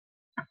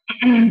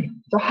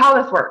 So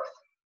how this works,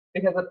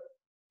 because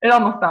it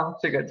almost sounds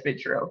too good to be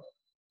true.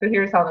 So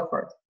here's how this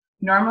works.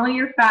 Normally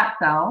your fat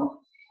cells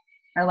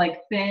are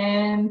like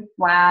thin,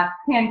 flat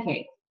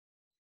pancakes,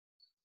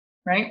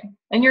 right?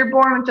 And you're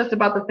born with just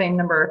about the same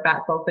number of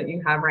fat cells that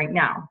you have right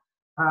now.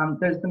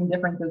 There's some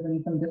differences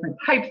in some different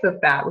types of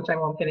fat, which I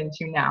won't get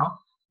into now.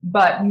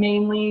 But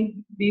mainly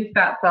these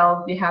fat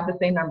cells, you have the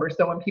same number.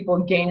 So when people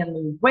gain and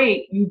lose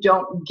weight, you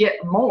don't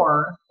get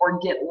more or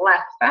get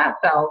less fat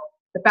cells.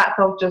 The fat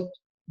cells just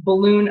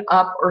balloon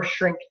up or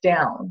shrink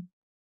down.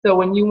 So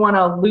when you want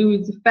to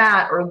lose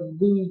fat or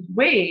lose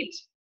weight,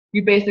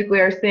 you basically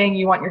are saying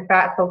you want your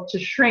fat cells to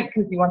shrink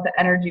because you want the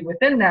energy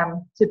within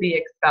them to be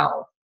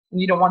expelled.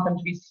 And you don't want them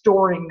to be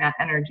storing that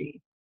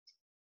energy.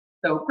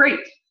 So great.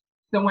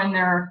 So when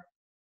they're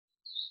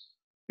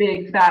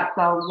big fat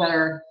cells that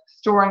are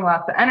storing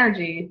lots of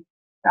energy,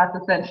 that's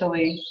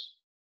essentially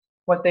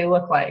what they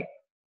look like.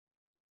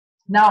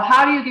 Now,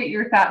 how do you get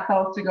your fat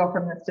cells to go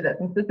from this to this?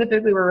 And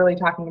specifically, we're really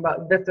talking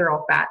about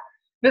visceral fat.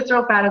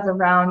 Visceral fat is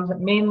around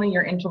mainly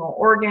your internal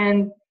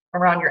organs,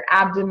 around your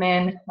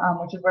abdomen,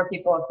 which is where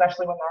people,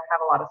 especially when they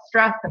have a lot of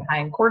stress and high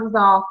in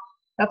cortisol,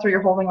 that's where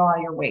you're holding a lot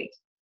of your weight.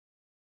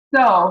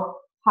 So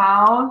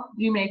how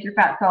do you make your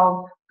fat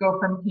cells go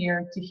from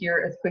here to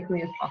here as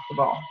quickly as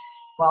possible?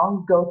 Well,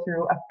 you go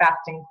through a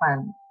fasting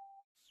cleanse.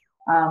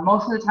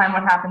 Most of the time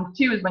what happens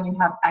too is when you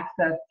have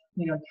excess,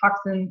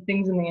 toxins,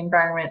 things in the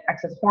environment,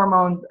 excess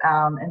hormones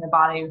in the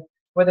body,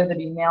 whether they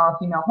be male or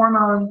female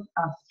hormones,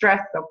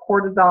 stress, so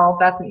cortisol,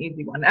 that's an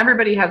easy one.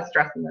 Everybody has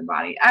stress in their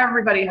body.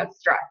 Everybody has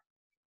stress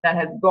that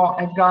has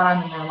gone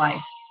on in their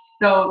life.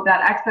 So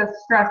that excess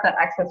stress, that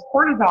excess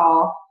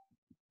cortisol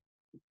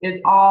is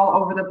all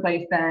over the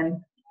place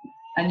then,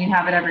 and you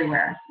have it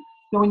everywhere.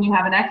 So when you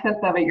have an excess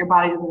of it, your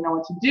body doesn't know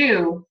what to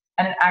do,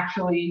 and it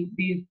actually,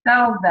 these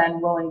cells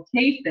then will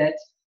encase it,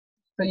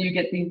 so you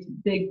get these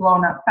big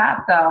blown up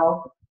fat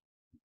cells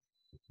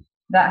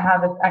that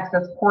have this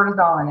excess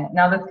cortisol in it.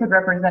 Now this could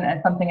represent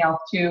as something else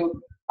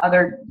too,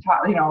 other,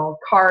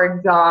 car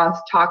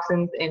exhaust,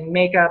 toxins in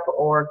makeup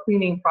or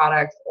cleaning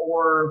products,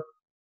 or,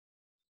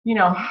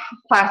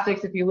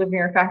 plastics if you live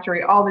near a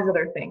factory, all these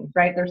other things,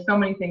 right? There's so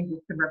many things this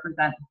could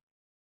represent.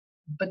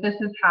 But this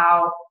is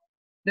how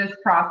this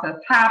process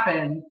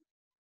happens,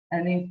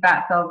 and these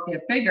fat cells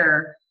get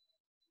bigger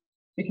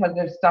because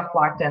there's stuff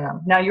locked in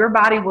them. Now, your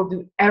body will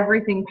do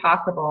everything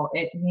possible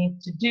it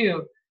needs to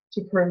do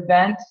to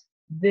prevent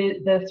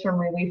this from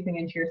releasing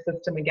into your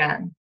system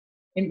again.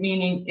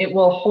 Meaning it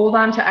will hold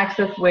on to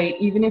excess weight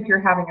even if you're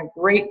having a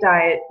great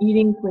diet,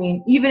 eating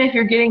clean, even if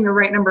you're getting the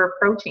right number of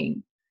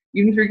protein,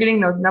 even if you're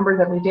getting those numbers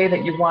every day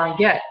that you want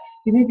to get,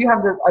 even if you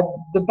have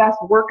the best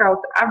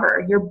workouts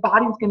ever, your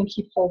body's going to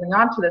keep holding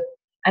on to this,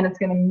 and it's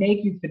going to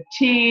make you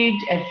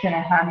fatigued. It's going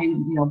to have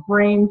you,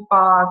 brain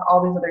fog,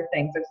 all these other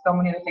things. There's so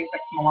many other things that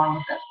come along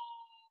with it.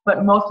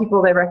 But most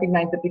people, they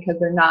recognize it because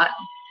they're not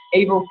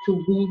able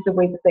to lose the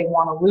weight that they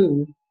want to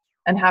lose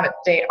and have it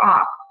stay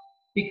off,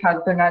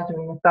 because they're not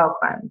doing the cell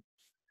cleanse.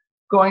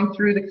 Going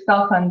through the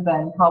cell cleanse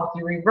then helps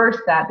you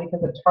reverse that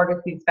because it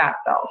targets these fat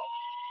cells.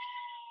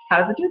 How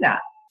does it do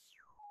that?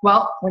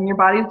 Well, when your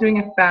body's doing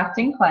a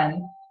fasting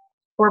cleanse,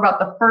 for about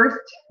the first,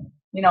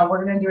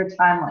 we're going to do a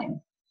timeline,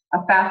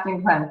 a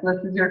fasting cleanse. So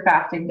this is your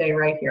fasting day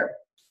right here.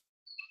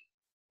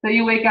 So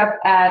you wake up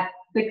at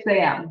 6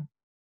 a.m.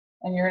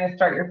 and you're going to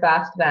start your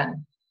fast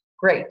then.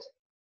 Great.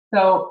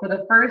 So for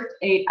the first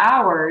 8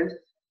 hours,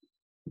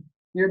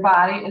 your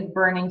body is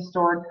burning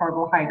stored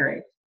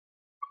carbohydrates.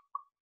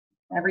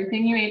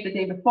 Everything you ate the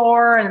day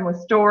before and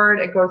was stored,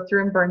 it goes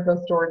through and burns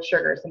those stored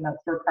sugars and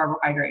that's stored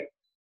carbohydrates.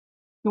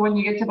 So when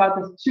you get to about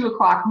this 2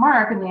 o'clock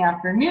mark in the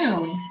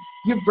afternoon,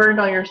 you've burned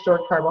all your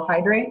stored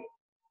carbohydrates.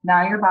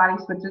 Now your body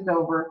switches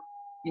over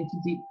into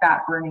deep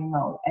fat burning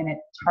mode, and it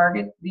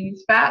targets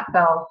these fat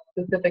cells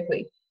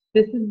specifically.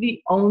 This is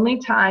the only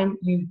time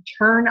you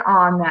turn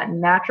on that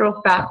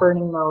natural fat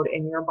burning mode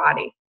in your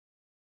body.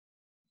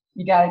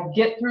 You got to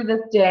get through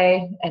this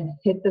day and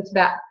hit this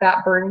fat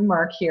burning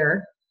mark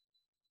here.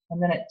 And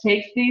then it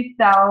takes these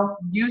cells,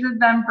 uses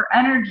them for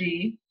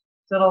energy.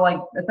 So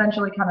it'll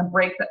essentially kind of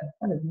break that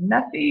is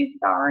messy,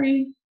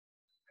 sorry.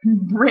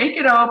 Break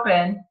it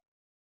open,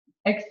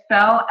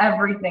 expel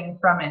everything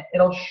from it.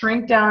 It'll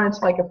shrink down into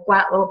like a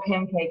flat little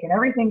pancake and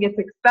everything gets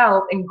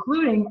expelled,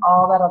 including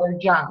all that other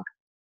junk.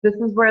 This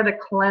is where the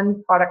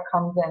cleanse product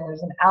comes in.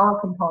 There's an allo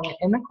component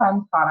in the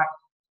cleanse product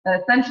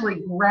that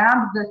essentially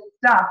grabs this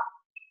stuff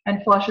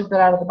and flushes it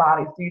out of the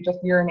body, so you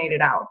just urinate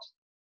it out.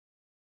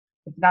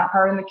 It's not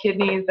hard on the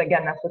kidneys.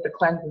 Again, that's what the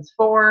cleanse is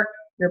for.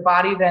 Your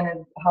body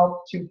then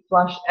helps to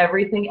flush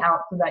everything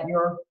out so that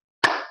your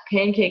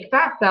pancake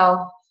fat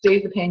cell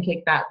stays a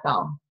pancake fat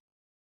cell.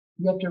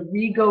 You have to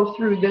re-go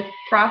through this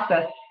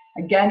process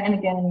again and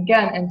again and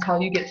again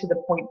until you get to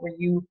the point where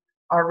you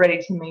are ready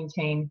to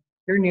maintain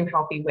your new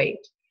healthy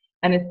weight.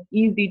 And it's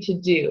easy to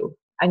do,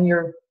 and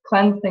you're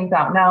cleanse things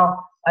out.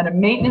 Now, on a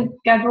maintenance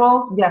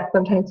schedule, yes,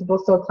 sometimes people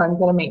still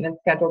cleanse on a maintenance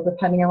schedule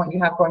depending on what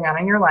you have going on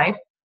in your life.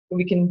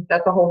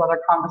 That's a whole other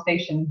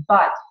conversation.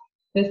 But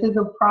this is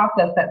a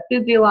process that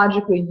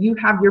physiologically you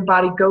have your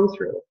body go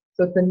through.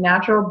 So it's a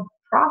natural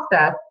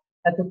process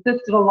that's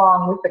assisted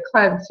along with the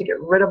cleanse to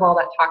get rid of all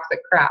that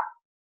toxic crap.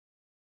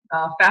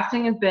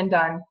 Fasting has been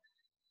done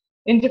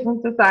in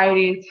different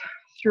societies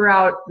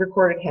throughout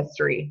recorded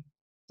history.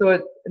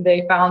 So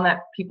they found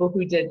that people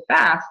who did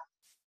fast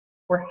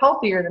were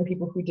healthier than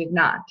people who did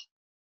not.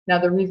 Now,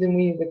 the reason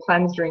we use a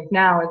cleanse drink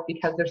now is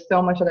because there's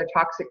so much other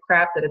toxic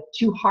crap that it's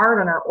too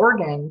hard on our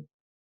organs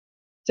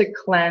to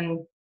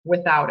cleanse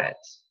without it.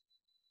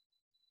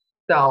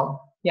 So,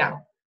 yeah.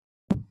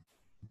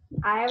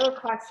 I have a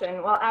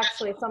question. Well,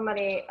 actually,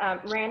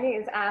 Randy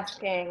is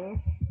asking,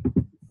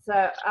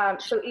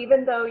 so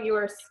even though you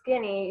are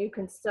skinny, you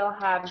can still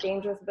have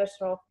dangerous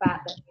visceral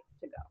fat that needs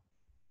to go.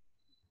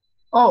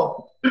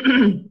 Oh,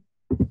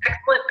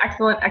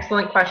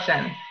 excellent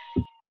question.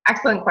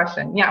 Excellent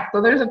question. Yeah,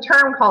 so there's a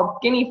term called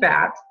skinny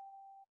fat,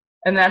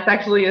 and that's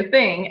actually a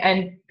thing.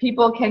 And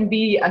people can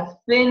be a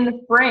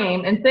thin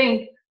frame and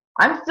think,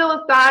 I'm still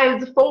a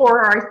size 4,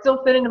 or I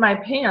still fit into my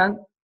pants,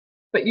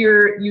 but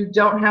you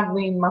don't have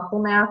lean muscle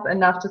mass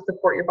enough to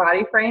support your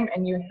body frame,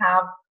 and you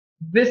have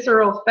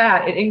visceral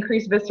fat, it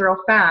increased visceral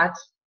fat.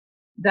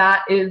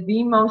 That is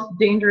the most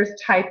dangerous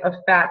type of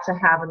fat to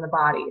have in the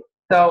body.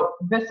 So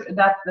that's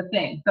the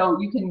thing. So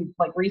you can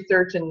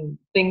research and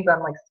things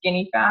on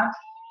skinny fat.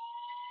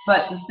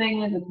 But the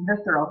thing is, it's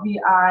visceral,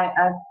 V-I-S-C-E-R-A-L.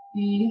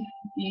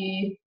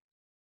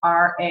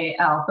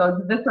 So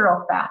it's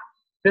visceral fat.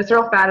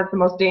 Visceral fat is the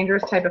most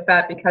dangerous type of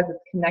fat because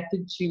it's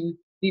connected to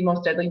the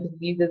most deadly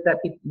diseases that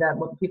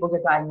people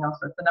get diagnosed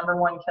with. The number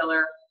one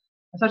killer,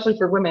 especially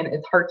for women,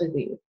 is heart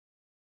disease.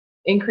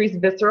 Increased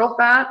visceral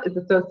fat is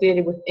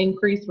associated with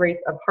increased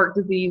rates of heart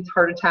disease,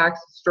 heart attacks,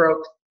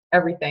 strokes,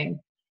 everything,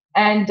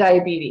 and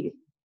diabetes.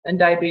 And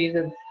diabetes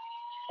is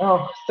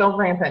so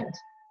rampant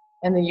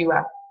in the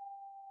U.S.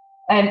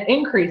 and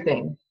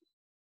increasing.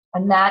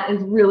 And that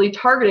is really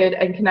targeted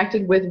and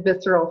connected with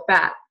visceral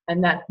fat.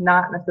 And that's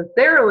not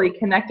necessarily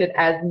connected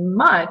as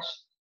much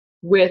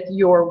with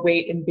your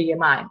weight and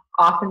BMI.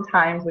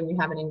 Oftentimes when you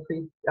have an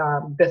increased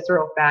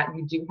visceral fat,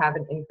 you do have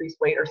an increased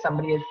weight, or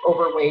somebody is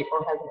overweight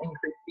or has an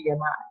increased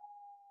BMI.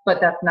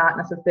 But that's not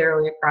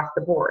necessarily across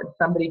the board.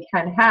 Somebody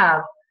can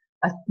have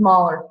a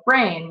smaller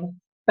frame,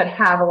 but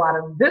have a lot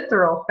of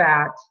visceral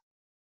fat,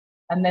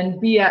 and then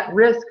be at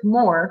risk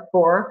more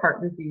for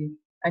heart disease,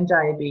 and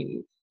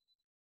diabetes.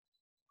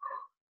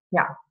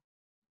 Yeah.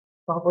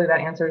 So hopefully that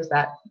answers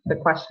that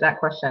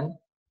question.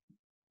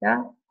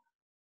 Yeah.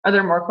 Are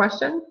there more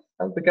questions?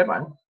 That was a good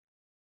one.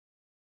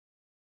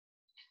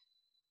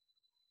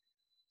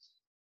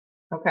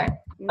 Okay.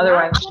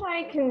 Otherwise,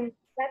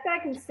 that I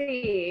can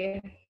see.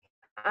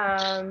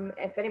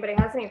 If anybody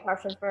has any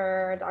questions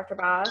for Dr.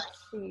 Bosch,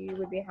 she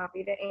would be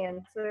happy to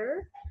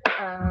answer.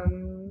 I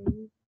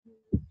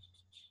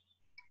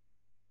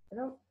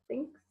don't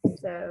think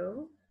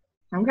so.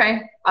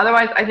 Okay.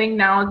 Otherwise, I think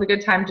now is a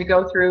good time to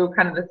go through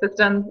kind of the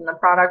systems and the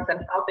products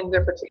and how things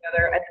are put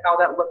together and how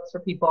that looks for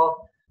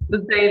people.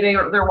 Let's say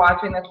they're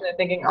watching this and they're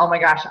thinking, oh my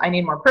gosh, I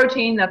need more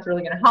protein. That's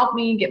really going to help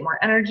me get more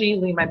energy,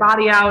 lean my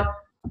body out.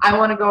 I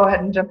want to go ahead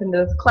and jump into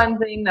this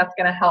cleansing. That's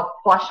going to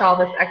help flush all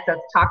this excess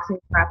toxin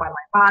crap on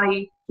my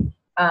body.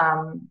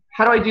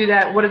 How do I do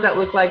that? What does that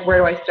look like? Where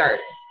do I start?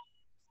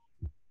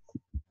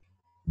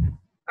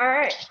 All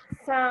right,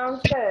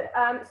 sounds good.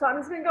 So I'm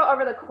just going to go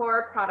over the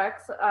core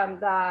products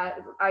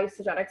that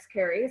Isogenics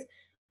carries.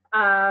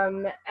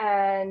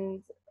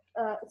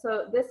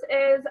 So this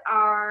is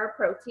our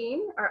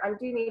protein, our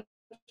undenatured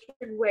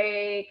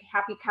whey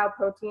happy cow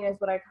protein is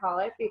what I call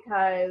it,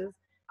 because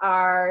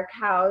our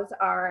cows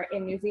are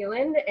in New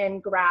Zealand in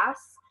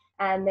grass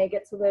and they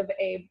get to live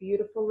a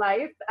beautiful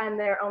life, and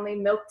they're only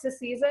milked to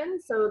season,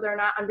 so they're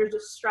not under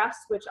distress,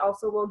 which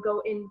also will go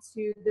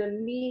into the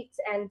meat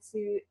and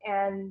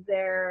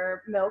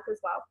their milk as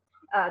well,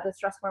 the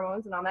stress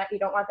hormones and all that. You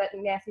don't want that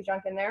nasty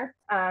junk in there.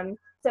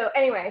 So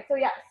anyway,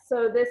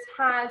 so this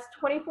has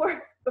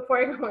 24, before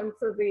I go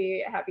into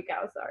the happy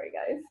cow, sorry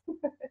guys.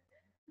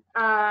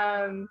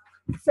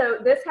 So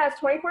this has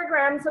 24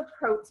 grams of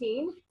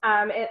protein.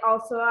 It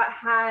also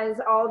has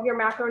all of your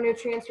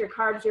macronutrients, your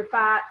carbs, your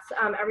fats,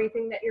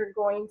 everything that you're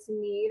going to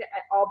need,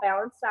 all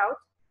balanced out.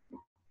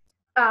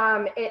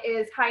 It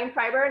is high in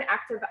fiber and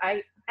active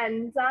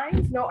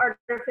enzymes, no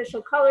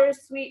artificial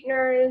colors,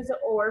 sweeteners,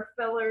 or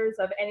fillers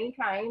of any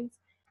kind.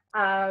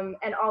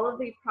 And all of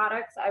the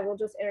products, I will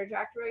just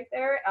interject right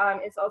there,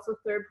 it's also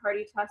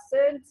third-party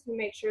tested to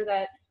make sure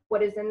that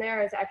what is in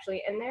there is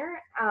actually in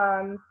there.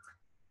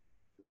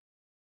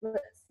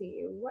 Let's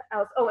see, what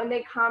else? Oh, and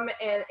they come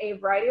in a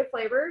variety of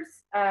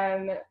flavors.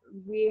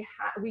 We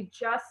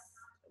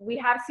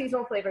have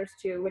seasonal flavors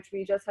too, which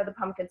we just had the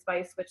pumpkin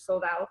spice, which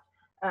sold out.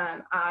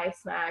 I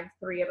snagged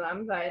 3 of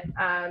them, but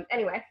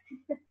anyway.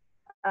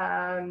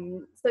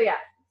 So yeah,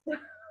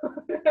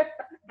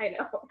 I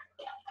know.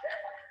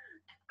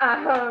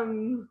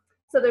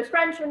 So there's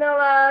French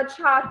vanilla,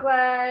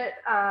 chocolate.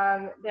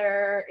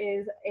 There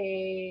is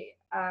a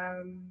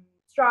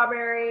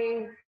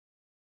strawberry.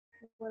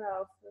 What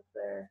else is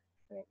there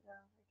right now?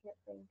 I can't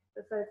think.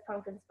 Besides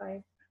pumpkin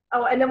spice.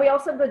 Oh, and then we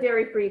also have the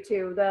dairy-free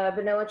too. The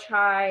vanilla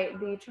chai,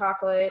 the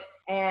chocolate,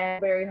 and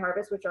berry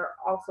harvest, which are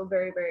also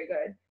very, very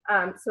good.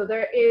 So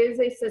there is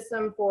a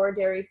system for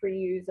dairy-free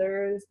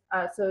users,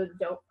 so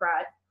don't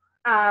fret.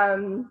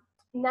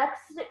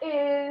 Next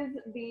is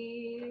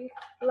the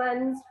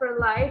Blends for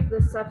Life.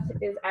 This stuff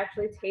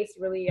tastes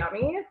really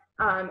yummy.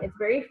 It's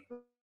very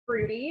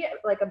fruity,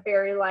 like a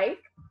berry-like,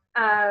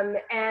 and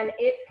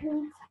it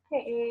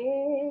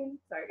contains,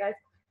 sorry guys,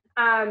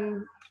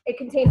 it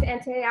contains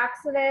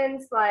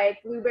antioxidants like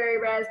blueberry,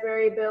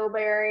 raspberry,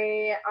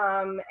 bilberry,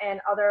 and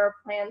other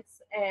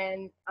plants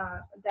and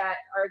that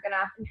are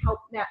gonna help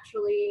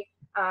naturally,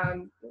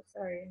 that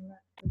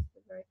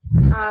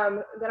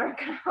are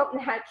gonna help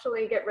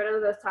naturally get rid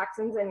of those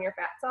toxins in your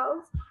fat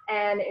cells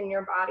and in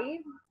your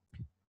body.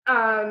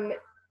 Let's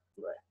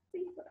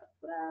see what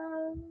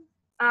else.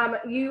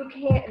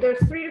 There's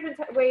 3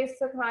 different ways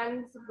to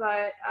cleanse,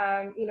 but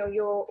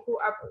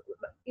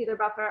either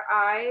Beth or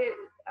I,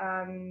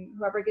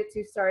 whoever gets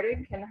you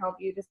started, can help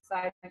you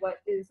decide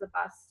what is the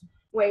best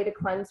way to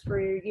cleanse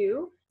for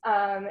you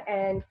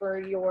and for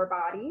your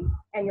body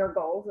and your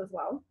goals as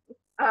well.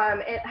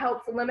 It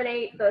helps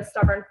eliminate the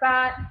stubborn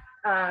fat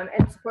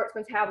and supports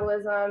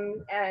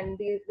metabolism, and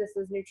this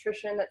is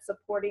nutrition that's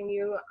supporting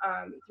you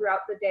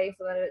throughout the day,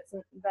 so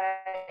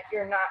that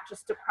you're not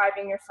just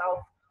depriving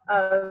yourself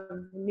of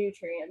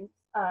nutrients.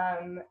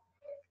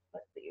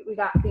 Let's see, we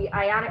got the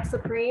Ionic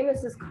Supreme.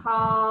 This is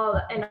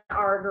called in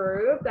our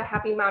group the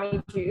Happy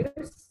Mommy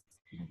Juice.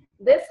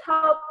 This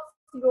helps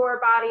your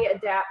body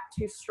adapt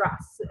to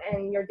stress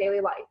in your daily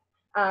life.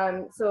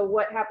 So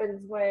what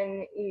happens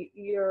when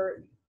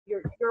your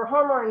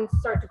hormones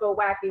start to go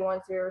wacky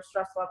once your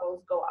stress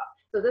levels go up?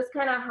 So this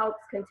kind of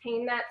helps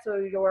contain that, so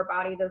your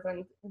body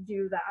doesn't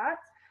do that.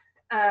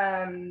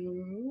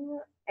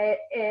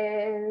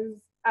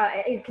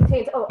 It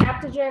contains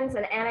adaptogens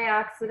and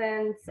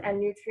antioxidants and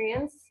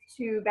nutrients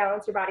to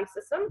balance your body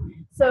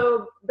system.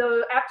 So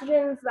the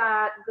adaptogens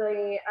that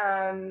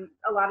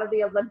a lot of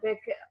the Olympic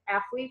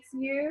athletes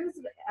use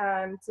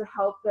to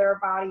help their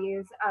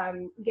bodies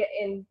get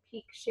in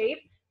peak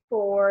shape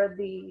for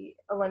the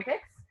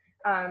Olympics,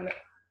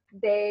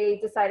 they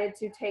decided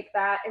to take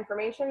that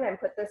information and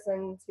put this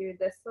into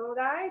this little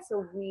guy,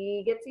 so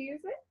we get to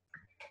use it.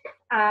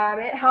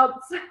 It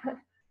helps.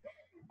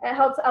 It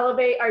helps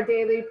elevate our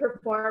daily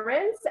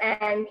performance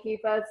and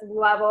keep us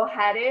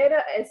level-headed.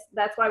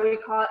 That's why we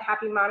call it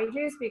Happy Mommy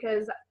Juice,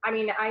 because I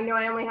mean, I know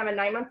I only have a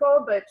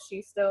 9-month-old, but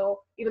she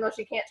still, even though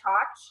she can't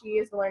talk, she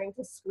is learning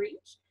to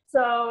screech.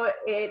 So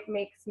it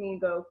makes me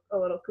go a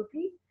little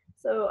kooky.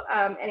 So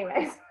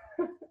anyways,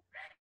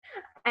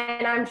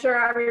 and I'm sure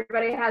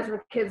everybody has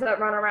kids that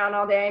run around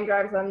all day and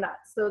drives them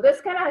nuts. So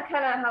this kind of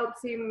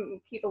helps you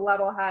keep a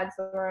level head,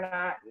 so we're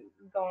not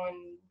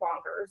going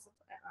bonkers.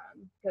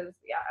 Because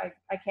yeah,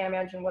 I can't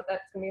imagine what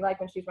that's gonna be like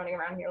when she's running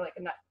around here like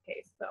a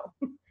nutcase. So,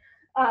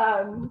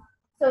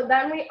 so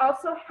then we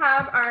also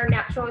have our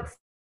natural.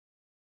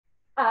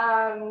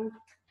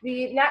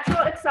 The natural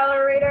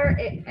accelerator,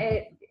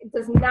 it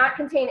does not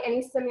contain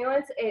any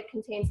stimulants. It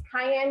contains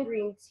cayenne,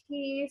 green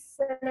tea,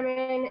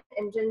 cinnamon,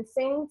 and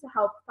ginseng to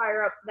help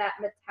fire up that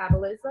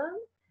metabolism.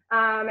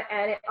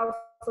 And it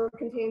also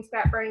contains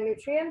fat-burning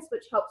nutrients,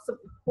 which help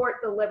support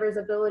the liver's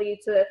ability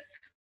to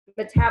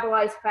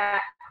metabolize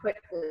fat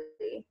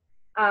quickly.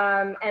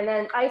 And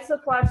then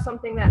Isoflush,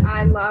 something that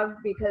I love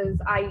because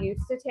I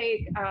used to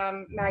take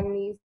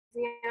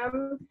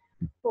magnesium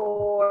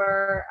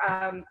for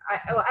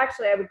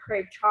actually I would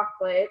crave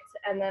chocolate,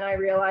 and then I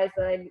realized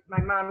that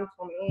my mom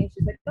told me,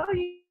 she's like, oh,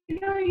 you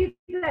know, you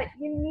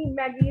need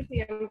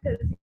magnesium because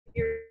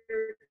you're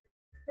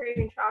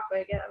craving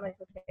chocolate again. I'm like,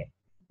 okay.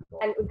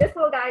 And this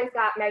little guy's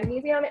got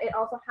magnesium. It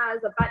also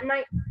has a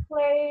bentonite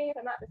clay, if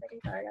I'm not mistaken.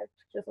 Sorry, I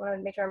just want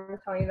to make sure I'm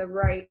telling you the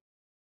right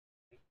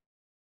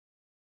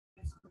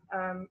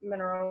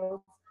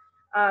minerals.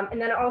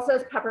 And then it also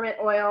has peppermint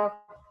oil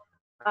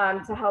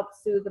to help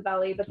soothe the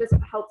belly, but this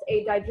helps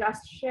aid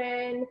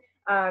digestion.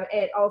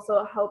 It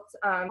also helps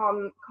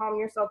calm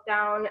yourself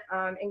down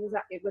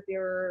if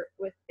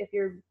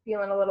you're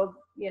feeling a little,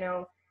 you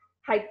know,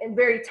 and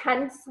very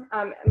tense.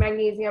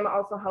 Magnesium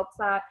also helps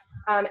that,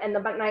 and the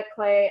bentonite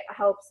clay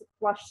helps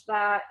flush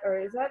that. Or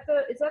is that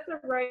the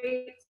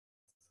right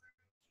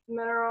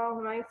mineral?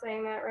 Am I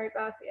saying that right,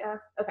 Beth? Yeah.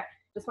 Okay.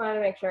 Just wanted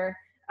to make sure.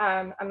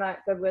 I'm not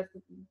good with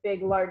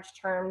big, large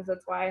terms.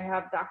 That's why I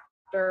have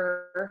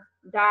Dr.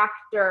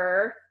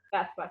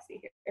 Beth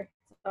Bussey here.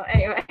 So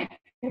anyway.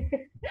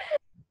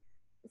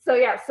 So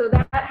yeah, so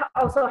that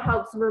also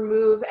helps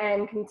remove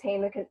and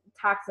contain the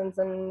toxins,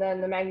 and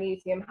then the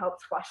magnesium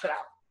helps flush it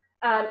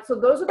out. So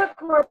those are the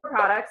core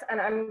products,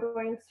 and I'm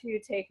going to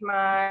take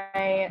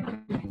my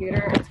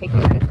computer and take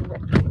it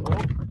with me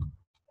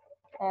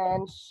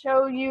and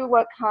show you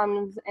what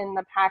comes in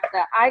the pack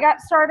that I got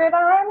started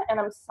on.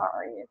 And I'm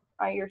sorry if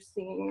you're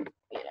seeing,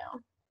 you know,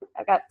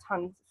 I got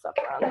tons of stuff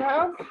around the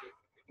house.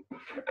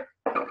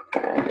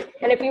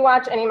 And if you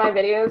watch any of my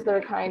videos,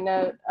 they're kind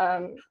of,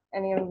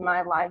 any of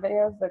my live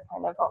videos, they're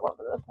kind of all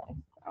over the place,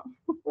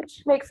 so,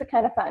 which makes it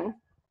kind of fun.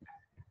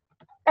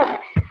 Okay,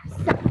 so,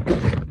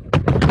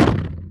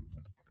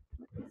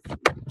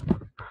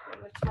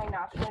 which my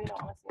nostril, you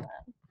don't want to see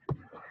that.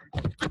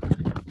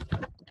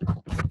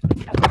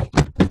 Okay.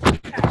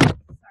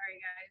 Sorry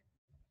guys.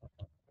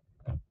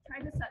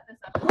 Trying to set this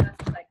up as best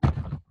as I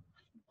can.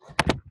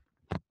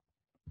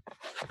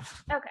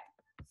 Okay,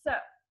 so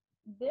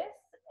this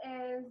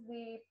is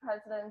the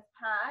President's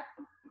Pack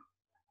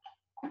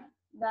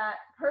that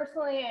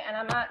personally, and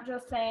I'm not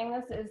just saying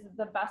this, is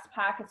the best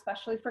pack,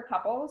 especially for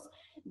couples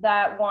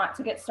that want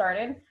to get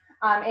started.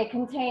 It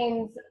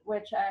contains,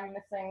 which I'm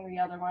missing the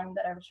other one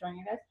that I was showing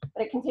you guys,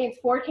 but it contains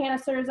 4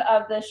 canisters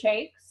of the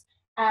shakes,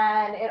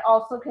 and it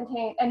also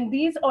contains, and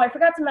these, oh, I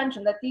forgot to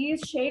mention that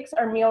these shakes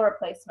are meal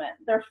replacement.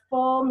 They're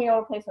full meal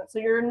replacement, so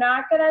you're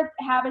not gonna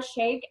have a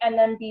shake and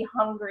then be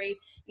hungry,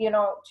 you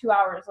know, 2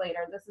 hours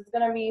later. This is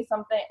gonna be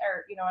something,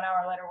 or, you know, an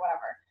hour later,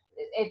 whatever.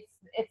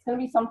 It's going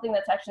to be something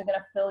that's actually going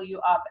to fill you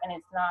up, and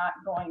it's not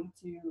going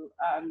to,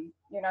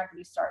 you're not going to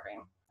be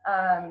starving.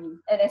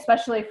 And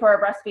especially for a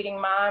breastfeeding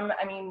mom,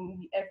 I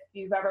mean, if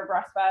you've ever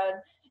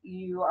breastfed,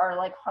 you are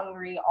like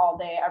hungry all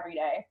day, every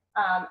day.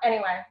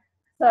 Anyway,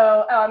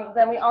 so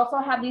then we also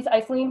have these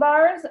isolene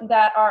bars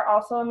that are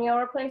also a meal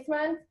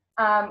replacement.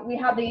 We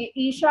have the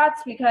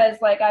e-shots because,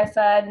 like I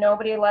said,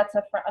 nobody lets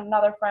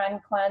another friend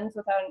cleanse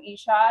without an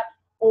e-shot,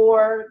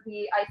 or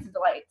the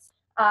Isodelights.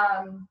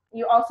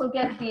 You also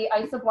get the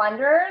Iso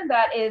blender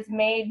that is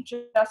made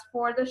just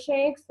for the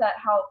shakes that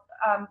help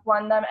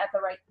blend them at the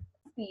right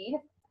speed.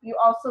 You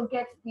also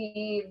get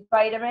the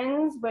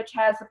vitamins, which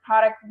has the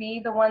product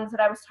V, the ones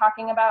that I was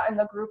talking about in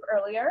the group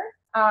earlier.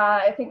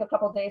 I think a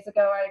couple of days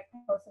ago I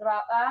posted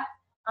about that.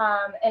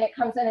 And it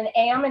comes in an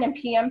AM and a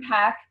PM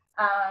pack.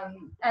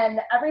 And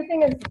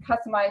everything is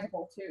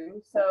customizable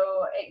too.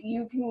 So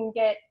you can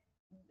get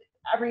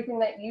everything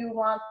that you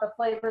want, the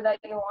flavor that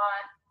you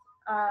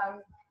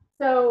want.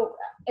 So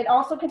it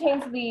also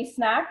contains the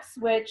snacks,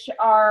 which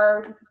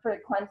are for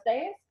cleanse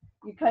days.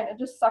 You kind of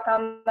just suck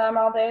on them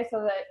all day,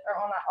 so that, or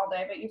well, not all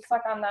day, but you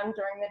suck on them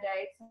during the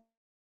day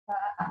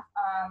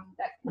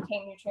that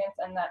contain nutrients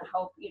and that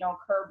help, you know,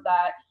 curb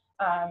that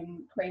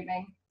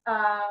craving.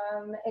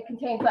 It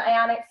contains the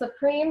Ionic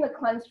Supreme, the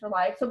Cleanse for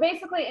Life. So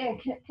basically,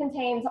 it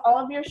contains all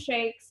of your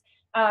shakes,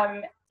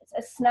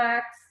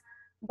 snacks,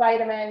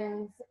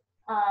 vitamins,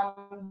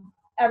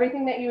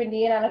 everything that you would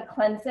need on a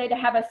cleanse day to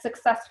have a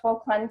successful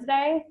cleanse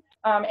day,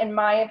 in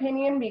my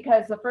opinion,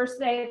 because the first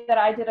day that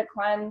I did a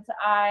cleanse,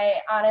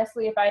 I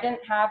honestly, if I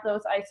didn't have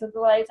those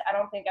isodelites, I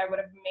don't think I would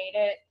have made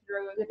it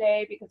through the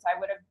day, because I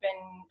would have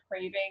been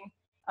craving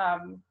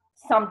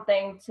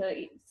something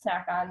to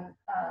snack on.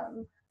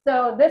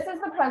 So this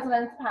is the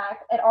President's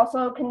Pack. It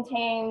also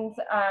contains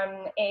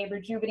a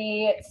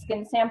Rejuvenate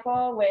skin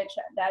sample, which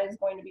that is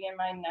going to be in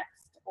my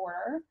next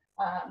order,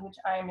 which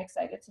I'm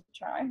excited to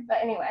try.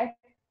 But anyway,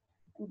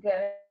 I'm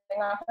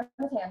getting off on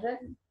a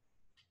tangent.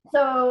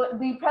 So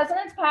the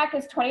President's Pack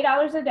is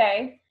 $20 a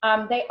day.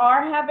 They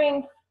are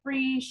having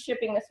free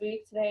shipping this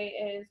week. Today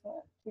is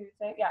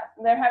Tuesday. Yeah,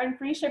 they're having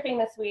free shipping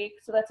this week,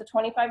 so that's a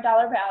 $25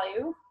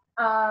 value.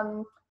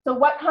 So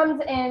what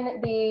comes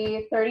in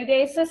the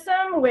 30-day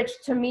system,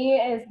 which to me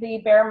is the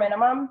bare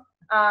minimum.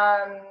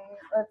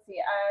 Let's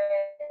see.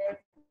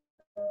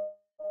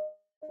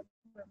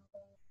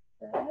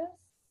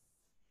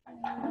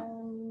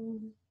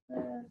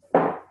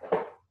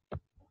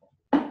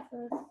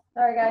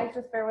 Sorry guys,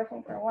 just bear with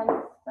me for 1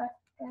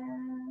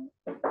 second.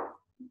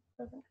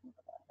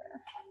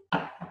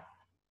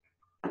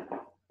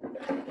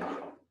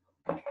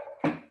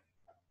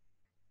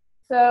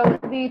 So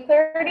the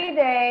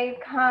 30-day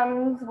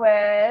comes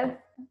with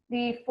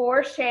the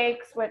 4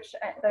 shakes, which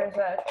there's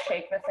a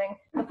shake missing.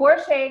 The 4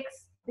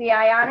 shakes, the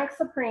Ionic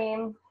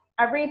Supreme,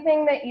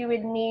 everything that you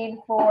would need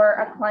for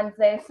a cleanse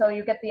day. So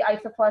you get the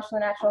IsoFlush, the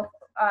Natural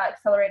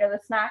Accelerator, the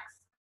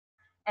snacks,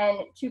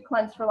 and 2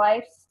 Cleanse for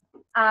Life.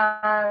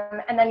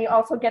 And then you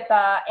also get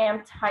the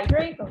Amped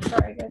Hydrate. Oh,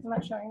 sorry guys, I'm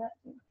not showing that.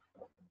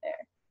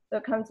 There. So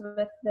it comes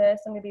with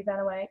this. I'm gonna be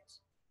Vanna White.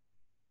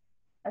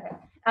 Okay.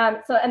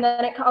 So, and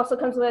then it also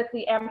comes with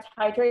the Amped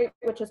Hydrate,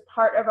 which is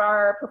part of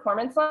our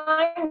performance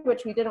line,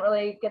 which we didn't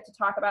really get to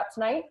talk about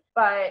tonight,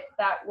 but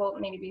that will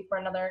maybe be for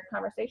another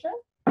conversation.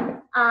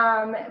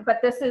 But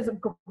this is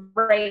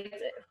great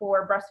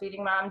for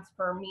breastfeeding moms.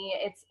 For me,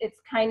 it's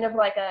kind of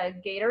like a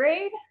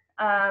Gatorade,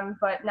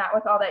 but not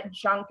with all that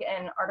junk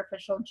and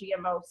artificial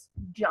GMO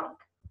junk.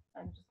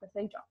 I'm just gonna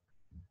say junk.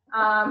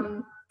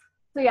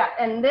 So yeah,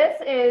 and this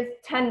is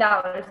 $10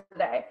 a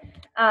day.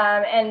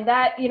 And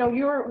that, you know,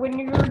 when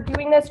you're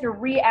doing this, you're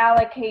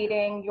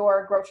reallocating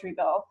your grocery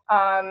bill.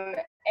 And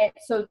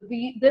so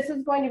this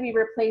is going to be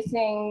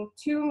replacing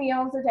 2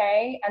 meals a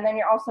day, and then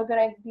you're also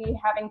going to be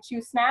having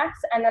 2 snacks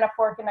and then a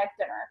fork and knife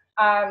dinner.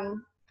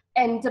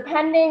 And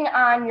depending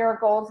on your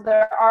goals,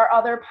 there are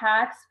other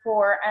packs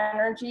for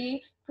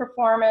energy,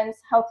 performance,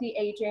 healthy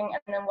aging,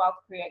 and then wealth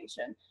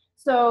creation.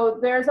 So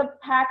there's a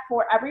pack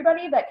for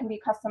everybody that can be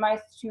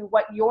customized to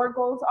what your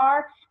goals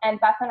are, and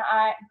Beth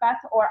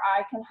or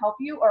I can help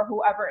you, or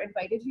whoever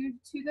invited you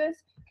to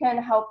this can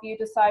help you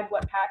decide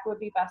what pack would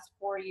be best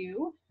for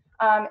you.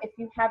 If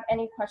you have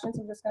any questions,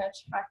 I'm just going to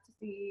check to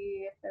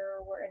see if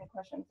there were any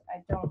questions.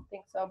 I don't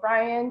think so.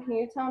 Brian, can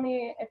you tell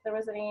me if there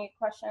was any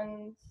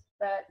questions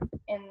that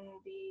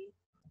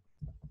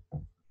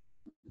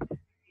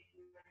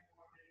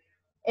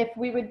if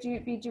we would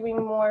be doing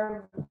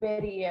more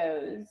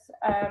videos?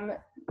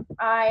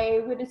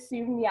 I would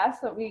assume yes,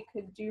 that we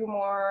could do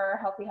more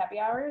healthy happy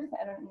hours.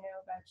 I don't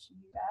know about you,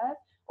 Beth.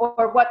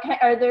 Or what kind,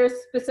 are there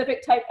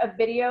specific type of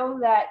video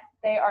that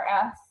they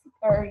are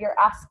you're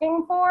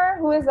asking for?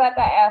 Who is that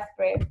asked,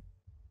 Brave?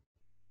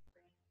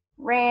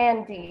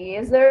 Randy.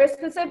 Is there a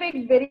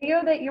specific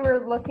video that you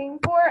were looking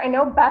for? I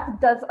know Beth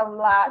does a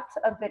lot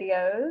of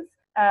videos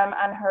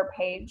on her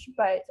page,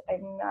 but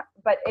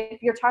but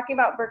if you're talking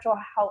about virtual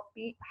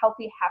healthy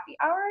happy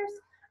hours,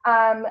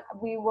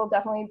 we will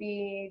definitely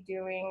be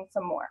doing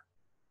some more.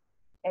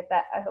 I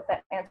hope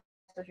that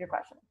answers your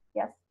question.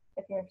 Yes,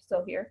 if you're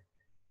still here.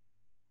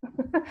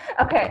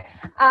 Okay,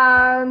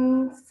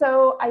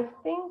 so I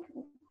think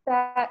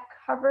that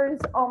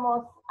covers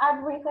almost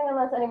everything,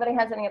 unless anybody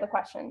has any other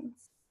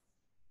questions.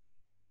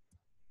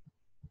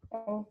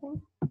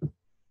 Anything?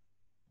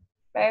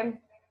 Babe?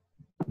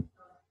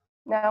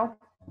 No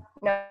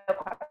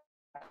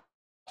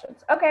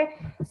questions. Okay,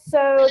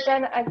 so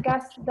then I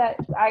guess that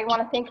I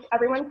want to thank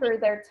everyone for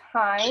their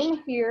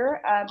time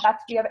here. Beth,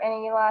 do you have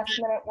any last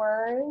minute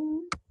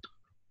words?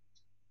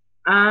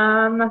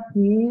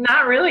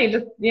 Not really.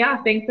 Just,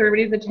 yeah, thanks for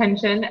everybody's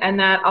attention. And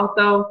that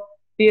also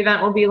the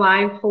event will be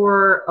live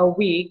for a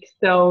week.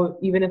 So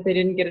even if they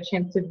didn't get a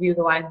chance to view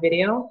the live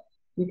video,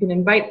 you can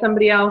invite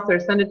somebody else or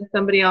send it to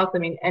somebody else. I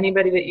mean,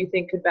 anybody that you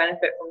think could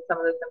benefit from some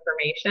of this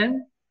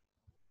information,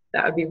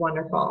 that would be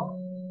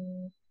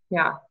wonderful.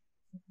 Yeah.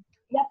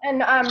 Yep,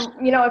 and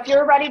you know, if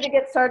you're ready to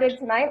get started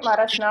tonight, let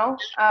us know.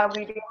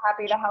 We'd be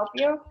happy to help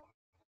you.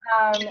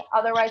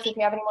 Otherwise, if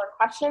you have any more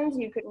questions,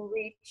 you can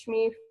reach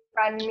me,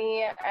 friend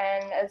me,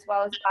 and as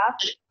well as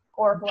Beth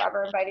or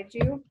whoever invited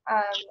you.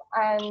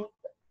 And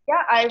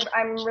yeah,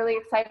 I'm really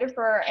excited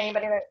for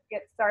anybody that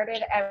gets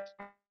started, and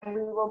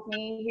we will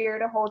be here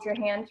to hold your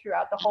hand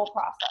throughout the whole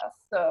process.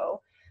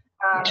 So,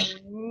 all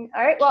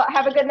right, well,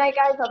 have a good night,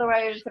 guys.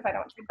 Otherwise, if I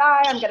don't say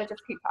bye, I'm gonna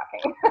just keep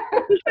talking.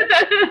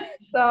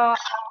 So,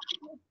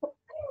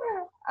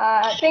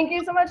 thank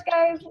you so much,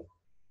 guys.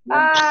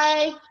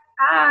 Bye.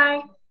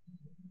 Bye.